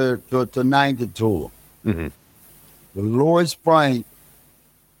 to 92. Mm-hmm. The lowest point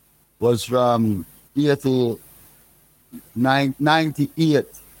was from 98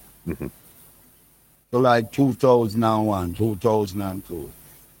 to like 2001, 2002.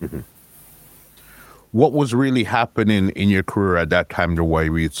 What was really happening in your career at that time to why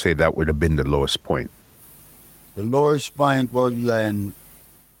you'd say that would have been the lowest point? The lowest point was when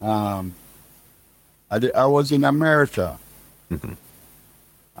I was in America.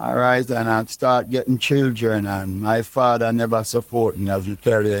 All right, and I start getting children, and my father never supported me. As you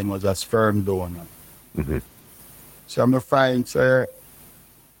tell him, was a sperm donor. So I'm find, sir,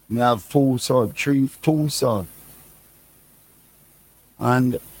 I have two sons.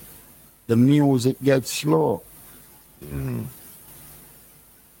 And the music gets slow.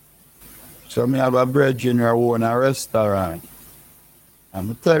 So I have a brethren who own a restaurant.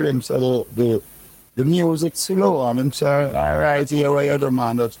 And I tell him, so the music slow. And I'm saying, all right, here where you're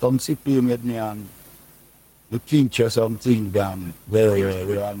man, just come sit here with me and you teach you something down very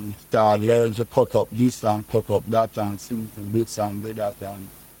well. And start learning to cut up this and cut up that and sing this and do that.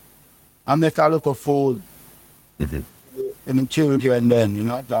 And make a lot of food. And the children then, you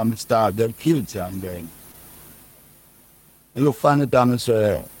know, I'm start their kids and then. You look funny down and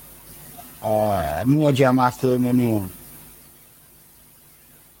say, I'm more jam after me.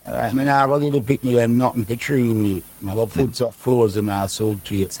 I mean, I really pick me them nothing to train me. I go put some floors in my soul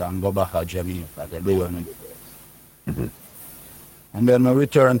treats and go back to Jamaica. And then I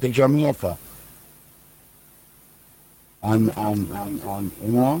return to Jamaica. And you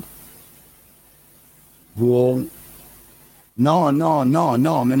know, go, no, I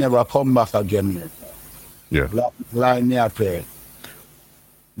never come back again. Yeah. Like me up here.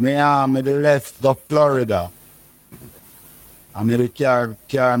 Me left to Florida. I made a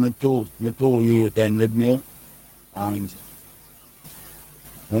carry me two youth and with me. And,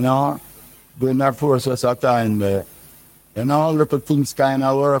 you know, during that process of time, you know, little things kind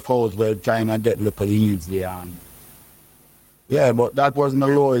of work out where trying to get little easy. And, yeah, but that wasn't the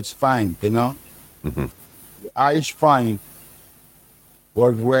lowest find, you know. The highest find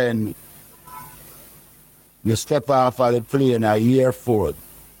was when you step off of the plane a year forward,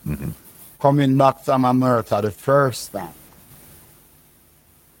 coming back from America the first time.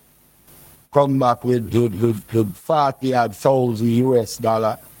 Come back with 40,000 US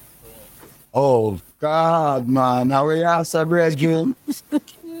dollar. Oh God, man! Now we have some brethren.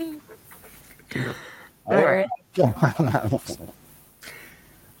 Alright.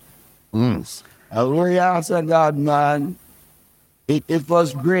 We have some God, man. It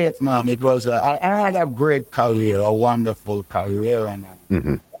was great, man. It was. I had a great career, a wonderful career, and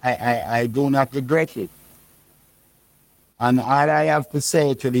I do not regret it. And all I have to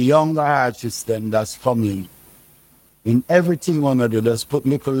say to the younger artists then that's coming, in everything you want to do, just put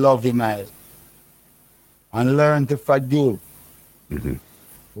little love in it. And learn to forgive.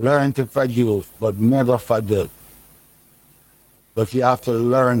 Learn to forgive, but never forget. But you have to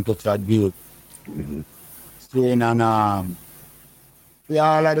learn to forgive. Saying and all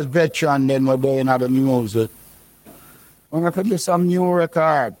of the veteran then we're doing other music. When I could do some new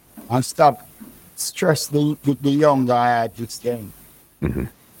record and stop stress the younger artists then. And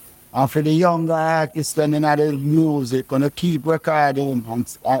for the younger artists then in the music, gonna keep recording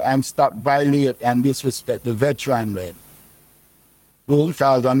and stop violate and disrespect the veteran then.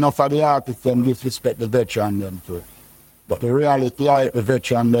 Because enough of the artists then disrespect the veteran then too. But the reality is the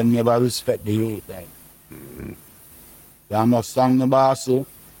veteran then never respect the youth then. They must sing the boss.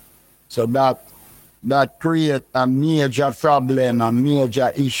 So that create a major problem, a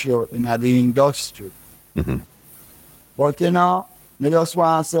major issue in the industry. But you know, I just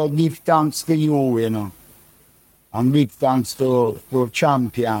want to say give thanks to you, you know. And big thanks to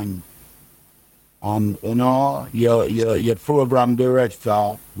Champion. And you know, your program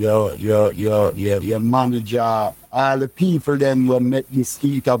director, your manager, all the people then will make this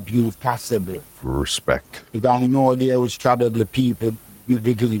heat abuse possible. Respect. Because I know there was probably people with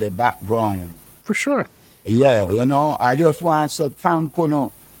the background. For sure. Yeah, you know, I just want to thank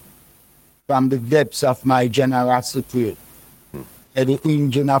you from the depths of my generosity. The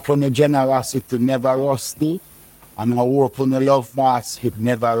engine of the generosity never rusty, and I work on the love basket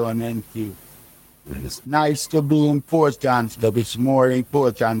never run empty. It's nice to be important, but it's more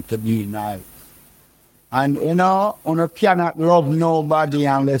important to be nice. And you know, you cannot love nobody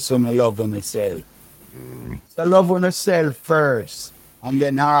unless you love yourself. So love yourself first, and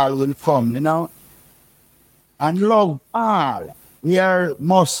then all will come, you know. And love all. We are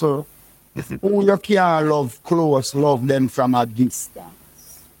muscle. Who you can love close, love them from a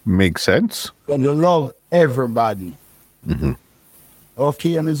distance. Makes sense. But you love everybody.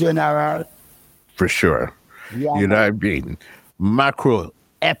 Okay, Mr. General? For sure. Yeah. You know what I mean? Macro,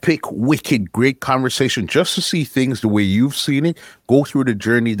 epic, wicked, great conversation just to see things the way you've seen it, go through the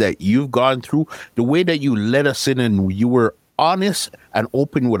journey that you've gone through, the way that you let us in and you were honest and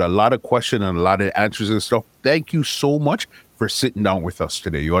open with a lot of questions and a lot of answers and stuff. Thank you so much for sitting down with us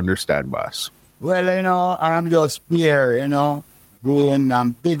today. You understand, boss? Well, I'm just here,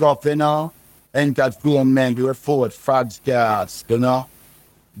 doing big up, entertainment with Fort Fragscast,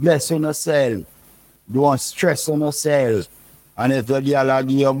 bless on yourself, don't stress on yourself. And if the girl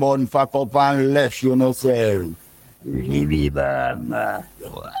give you bun fuck up and left you yourself.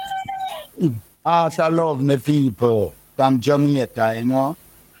 I love me people from Jamaica,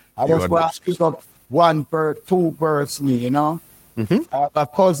 I just want to pick up two persons, Mm-hmm. I have a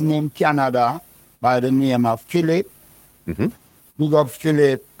cousin in Canada by the name of Philip. Mm-hmm. Big up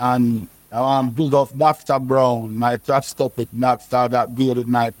Philip and big up Dr. Brown, my prosthetic doctor that deal with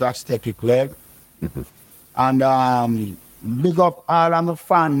my prosthetic leg. Mm-hmm. And big up all of my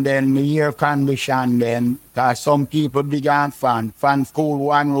fan then, my air condition then, because some people big and fan cool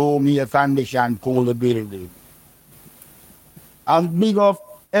one room, air condition, cool the building. And big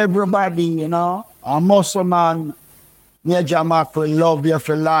up everybody, a muscle man, Major Mac will love you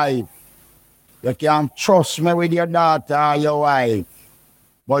for life. You can trust me with your daughter or your wife.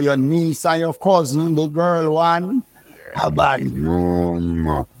 But your niece and your cousin, the girl one, how about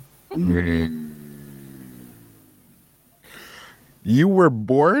You were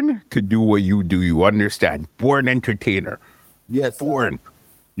born to do what you do. You understand? Born entertainer. Yes. Born.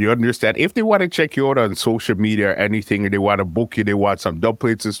 You understand? If they want to check you out on social media or anything, or they want to book you, they want some dub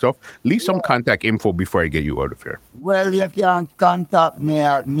plates and stuff, leave some contact info before I get you out of here. Well, you can contact me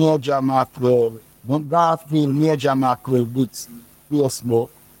at Major Mackerel. Garfield Major Mackerel with Facebook.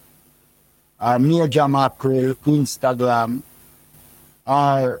 Or Major Mackerel Instagram.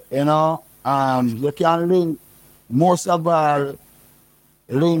 Or, you can link, most of all,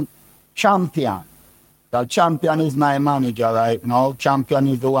 link Champion. The Champion is my manager right now. Champion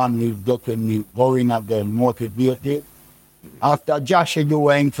is the one who's getting me going at them, motivated. After Josh is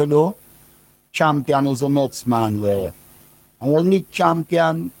doing to do, Champion is the next man there. And when Nick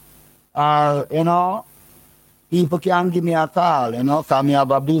Champion, people can give me a call, because I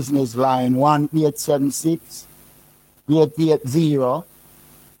have a business line,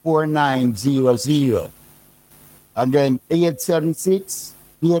 1-876-880-4900. Again,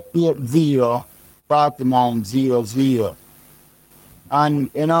 876-880-4900.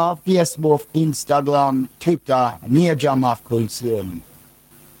 And, Facebook, Instagram, Twitter, Major Mackerel same.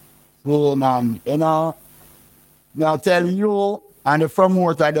 So, I'll tell you, and the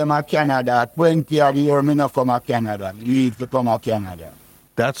promoter them at Canada, 20 of the year, me not come to Canada. Leave to come to Canada.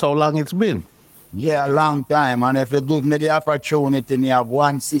 That's how long it's been. Yeah, a long time. And if you give me the opportunity, me have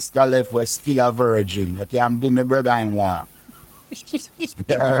one sister left who's still a virgin. That I'm doing my brother-in-law.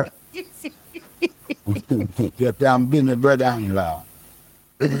 That I'm doing my brother-in-law.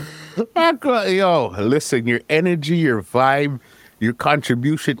 Yo, listen, your energy, your vibe, your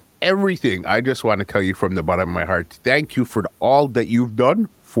contribution, everything. I just want to tell you from the bottom of my heart, thank you for all that you've done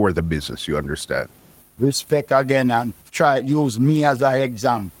for the business. You understand? Respect again and try to use me as an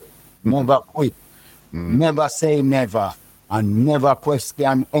example. Never quit. Never say never. And never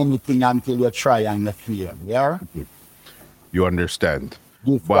question anything until you try and you fail. Yeah? You understand?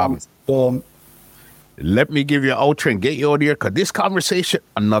 Wow. Let me give you an outro and get you out of here, because this conversation,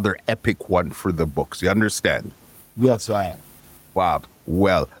 another epic one for the books. You understand? Yes, I am. Wow.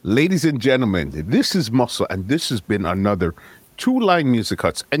 Well, ladies and gentlemen, this is Muscle, and this has been another Two Line Music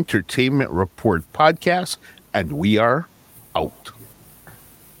Hut's Entertainment Report podcast, and we are out.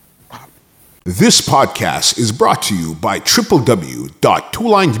 This podcast is brought to you by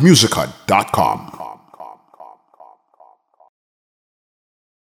www.twolinesmusichut.com.